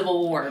 yeah. to the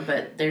Civil War,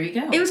 but there you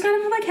go. It was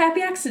kind of like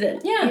happy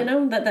accident. Yeah. You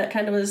know, that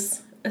kind of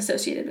was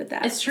associated with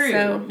that. It's true.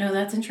 So, No,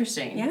 that's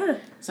interesting. yeah.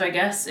 So I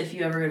guess if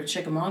you ever go to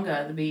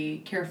Chickamauga, to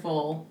be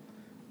careful.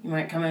 You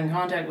might come in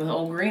contact with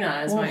old green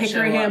eyes. Well, might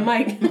Hickory show Ham up.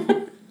 Mike.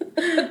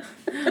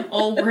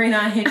 Old green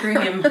eye Hickory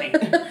Ham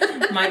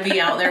might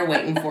be out there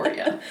waiting for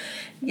you.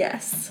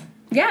 Yes.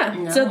 Yeah.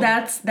 No. So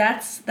that's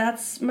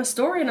my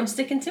story, and I'm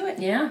sticking to it.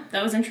 Yeah,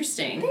 that was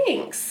interesting.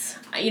 Thanks.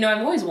 You know,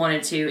 I've always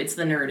wanted to. It's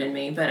the nerd in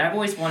me, but I've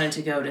always wanted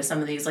to go to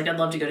some of these. Like, I'd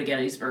love to go to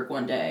Gettysburg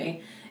one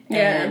day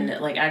and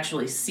like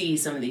actually see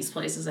some of these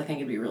places. I think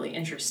it'd be really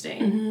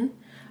interesting.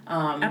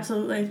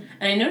 Absolutely.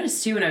 And I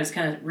noticed too when I was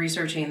kind of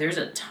researching, there's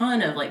a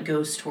ton of like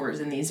ghost tours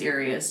in these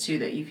areas too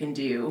that you can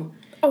do.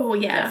 Oh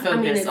yeah. That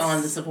focus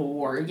on the Civil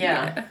War.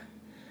 Yeah.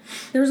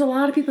 There was a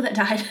lot of people that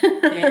died.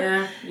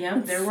 Yeah,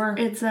 there were.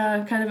 It's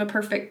kind of a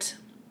perfect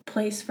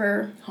place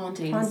for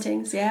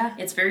hauntings. Yeah.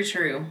 It's very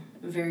true.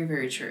 Very,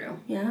 very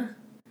true. Yeah.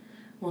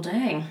 Well,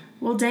 dang.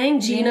 Well, dang,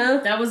 Gina.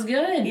 That was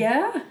good.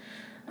 Yeah.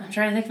 I'm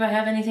trying to think if I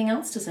have anything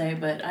else to say,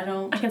 but I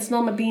don't. I can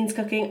smell my beans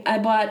cooking. I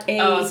bought a...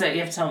 Oh, so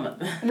you have to tell them.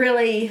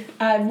 Really,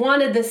 I've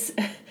wanted this...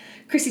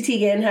 Chrissy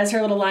Teigen has her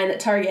little line at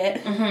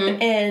Target,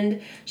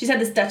 and she's had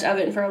this Dutch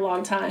oven for a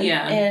long time.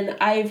 Yeah. And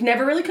I've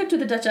never really cooked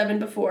with a Dutch oven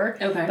before.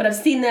 Okay. But I've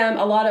seen them,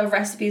 a lot of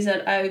recipes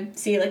that I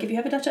see, like, if you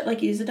have a Dutch oven,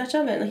 like, use a Dutch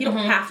oven. Like, you don't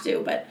have to,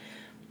 but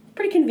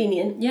pretty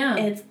convenient. Yeah.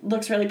 And it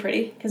looks really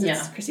pretty, because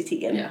it's Chrissy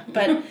Teigen. Yeah.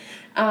 But,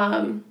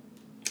 I'm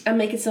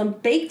making some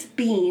baked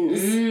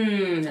beans.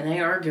 And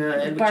they are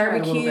good. We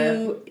tried a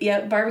little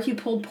bit. Barbecue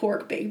pulled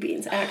pork baked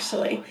beans,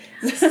 actually.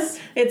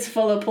 It's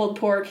full of pulled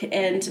pork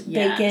and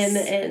bacon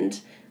and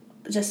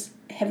just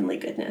heavenly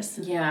goodness.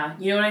 Yeah.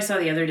 You know what I saw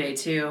the other day,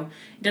 too?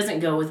 It doesn't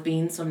go with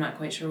beans, so I'm not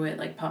quite sure what,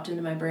 like, popped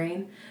into my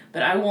brain.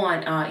 But I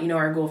want, you know,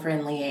 our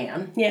girlfriend,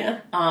 Leanne.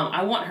 Yeah.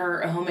 I want her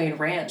a homemade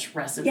ranch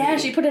recipe. Yeah,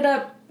 she put it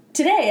up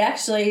today,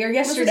 actually, or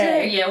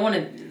yesterday. Yeah, one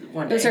day.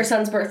 It was her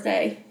son's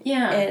birthday.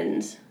 Yeah.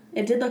 And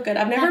it did look good.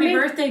 I've never Happy made...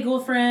 birthday,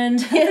 girlfriend.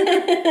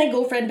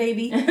 Girlfriend,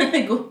 baby.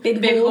 Baby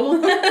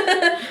Ghoul.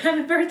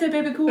 Happy birthday,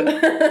 baby cool.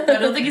 I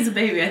don't think he's a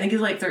baby. I think he's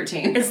like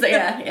 13.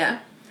 Yeah.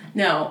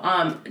 No,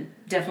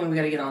 definitely we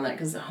got to get on that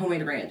because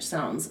homemade ranch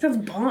sounds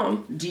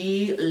bomb.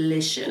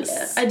 delicious.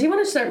 Yeah. I do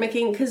want to start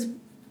making, because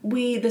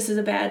this is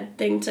a bad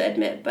thing to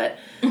admit, but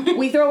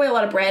we throw away a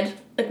lot of bread.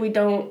 Like, we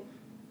don't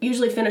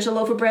usually finish a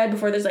loaf of bread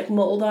before there's, like,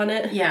 mold on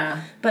it.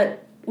 Yeah.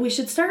 But we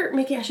should start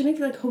making, I should make,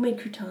 like, homemade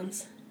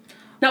croutons.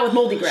 Not with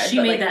moldy bread. She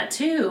but made like, that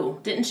too,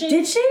 didn't she?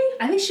 Did she?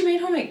 I think she made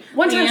homemade.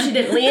 One time she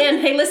did.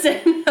 Leanne, hey,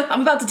 listen,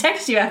 I'm about to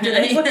text you after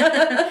this.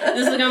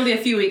 This is going to be a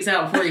few weeks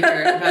out before you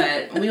hear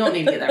it, but we don't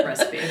need to get that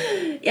recipe.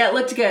 Yeah, it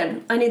looked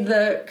good. I need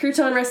the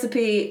crouton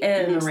recipe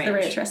and the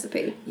ranch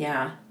recipe.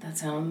 Yeah, that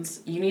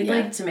sounds... You need,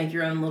 like, to make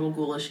your own little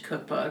ghoulish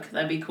cookbook.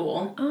 That'd be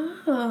cool.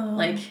 Oh.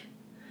 Like,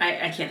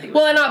 I can't think of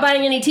Well, they're not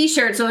buying any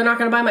t-shirts, so they're not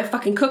going to buy my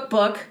fucking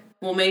cookbook.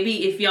 Well,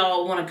 maybe if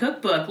y'all want a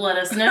cookbook, let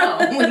us know.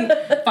 We can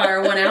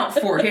fire one out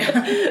for you.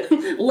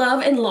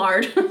 Love and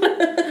lard.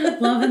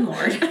 Love and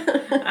lard.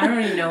 I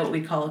don't even know what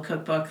we call a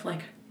cookbook.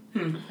 Like, I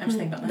have to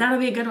think about that. That'll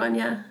be a good one,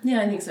 yeah. Yeah,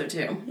 I think so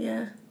too.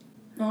 Yeah.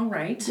 All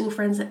right. Ghoul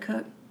friends that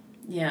cook.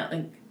 Yeah,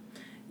 like,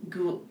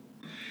 ghoul...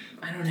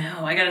 I don't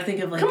know. I gotta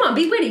think of, like... Come on,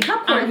 be witty.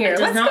 Popcorn here.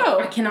 Let's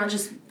go. I cannot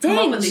just come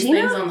up with these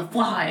things on the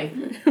fly.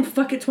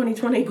 Fuck it,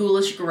 2020.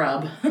 Ghoulish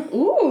grub.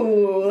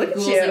 Ooh, look at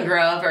Ghouls you. and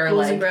grub or Ghouls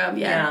like... and grub,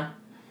 yeah.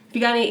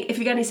 If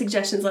you got any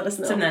suggestions, let us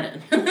know. Send that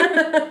in.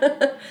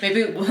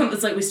 Maybe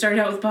it's like we started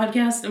out with a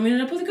podcast and we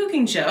ended up with a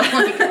cooking show.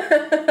 Like,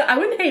 I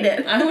wouldn't hate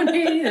it. I wouldn't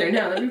hate it either.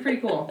 No, that'd be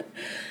pretty cool.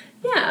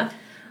 Yeah.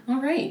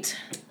 All right.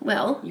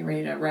 Well. You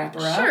ready to wrap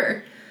her up?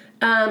 Sure.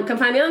 Come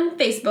find me on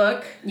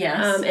Facebook.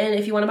 Yes. And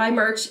if you want to buy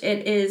merch,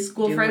 it is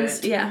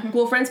Ghoulfriends. Yeah.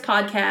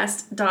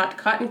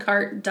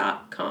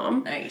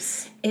 Ghoulfriendspodcast.cottoncart.com.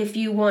 Nice. If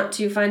you want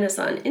to find us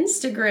on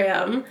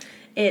Instagram,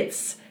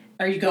 it's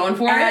Are you going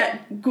for it?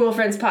 At Ghoul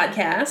Friends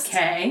Podcast.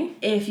 Okay.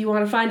 If you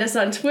want to find us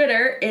on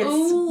Twitter, it's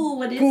Ooh,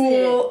 what is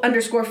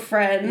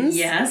Ghoul_friends.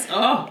 Yes.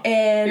 Oh,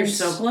 And you're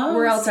so close.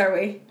 Where else are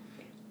we?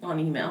 On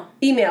email.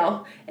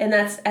 Email. And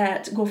that's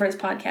at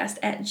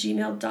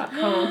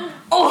ghoulfriendspodcast@gmail.com.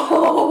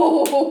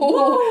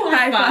 Oh!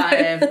 High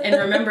five.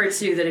 And remember,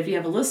 too, that if you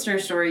have a listener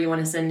story you want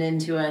to send in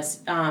to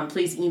us,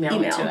 please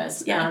email it to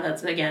us. Yeah.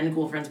 That's, again,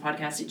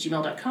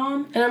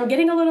 ghoulfriendspodcast@gmail.com. And I'm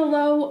getting a little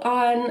low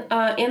on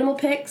animal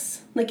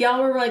pics. Like,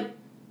 y'all were, like,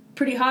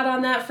 pretty hot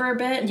on that for a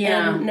bit.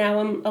 Yeah. And now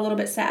I'm a little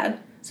bit sad.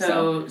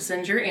 So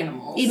send your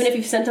animals. Even if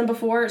you've sent them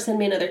before, send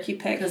me another cute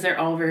pic. Because they're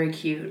all very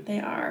cute. They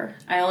are.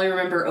 I only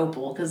remember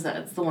Opal because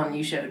that's the one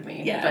you showed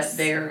me. Yes.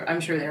 But I'm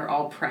sure they're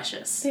all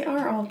precious. They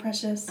are all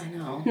precious. I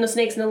know. No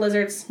snakes, no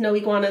lizards, no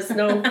iguanas,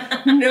 no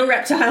no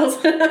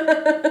reptiles.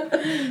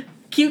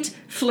 Cute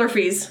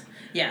flurfies.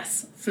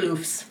 Yes.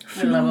 Floofs.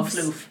 I love a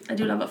floof. I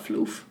do love a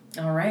floof.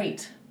 All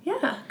right.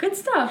 Yeah, good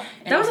stuff.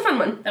 That was a fun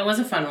one. That was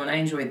a fun one. I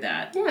enjoyed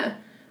that. Yeah.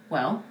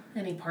 Well,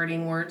 any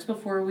parting words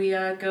before we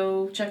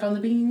go check on the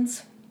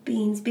beans?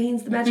 Beans,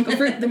 the magical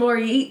fruit. The more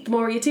you eat, the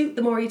more you toot,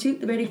 the better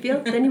you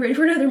feel. Then you're ready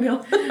for another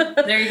meal.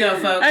 There you go,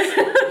 folks.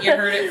 You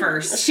heard it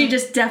first. She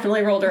just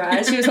definitely rolled her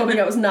eyes. She was hoping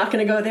I was not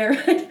going to go there.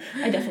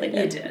 I definitely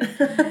did. You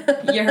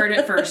did. You heard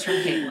it first from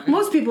Caitlin.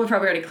 Most people have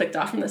probably already clicked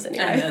off from this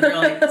anyway. I know, they're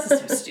like, this is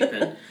so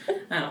stupid.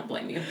 I don't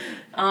blame you.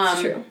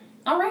 It's true.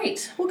 All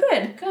right. Well,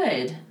 good.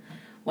 Good.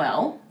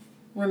 Well,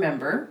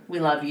 remember, we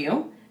love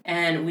you,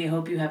 and we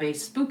hope you have a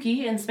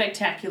spooky and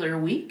spectacular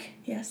week.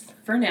 Yes.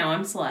 For now,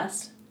 I'm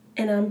Celeste.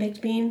 And I'm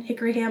Baked Bean,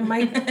 Hickory Ham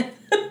Mike. And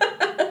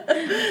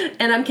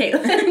I'm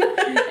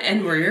Caitlin.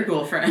 And we're your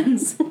ghoul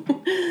friends.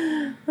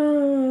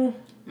 Oh.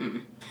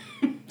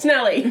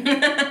 Snelly.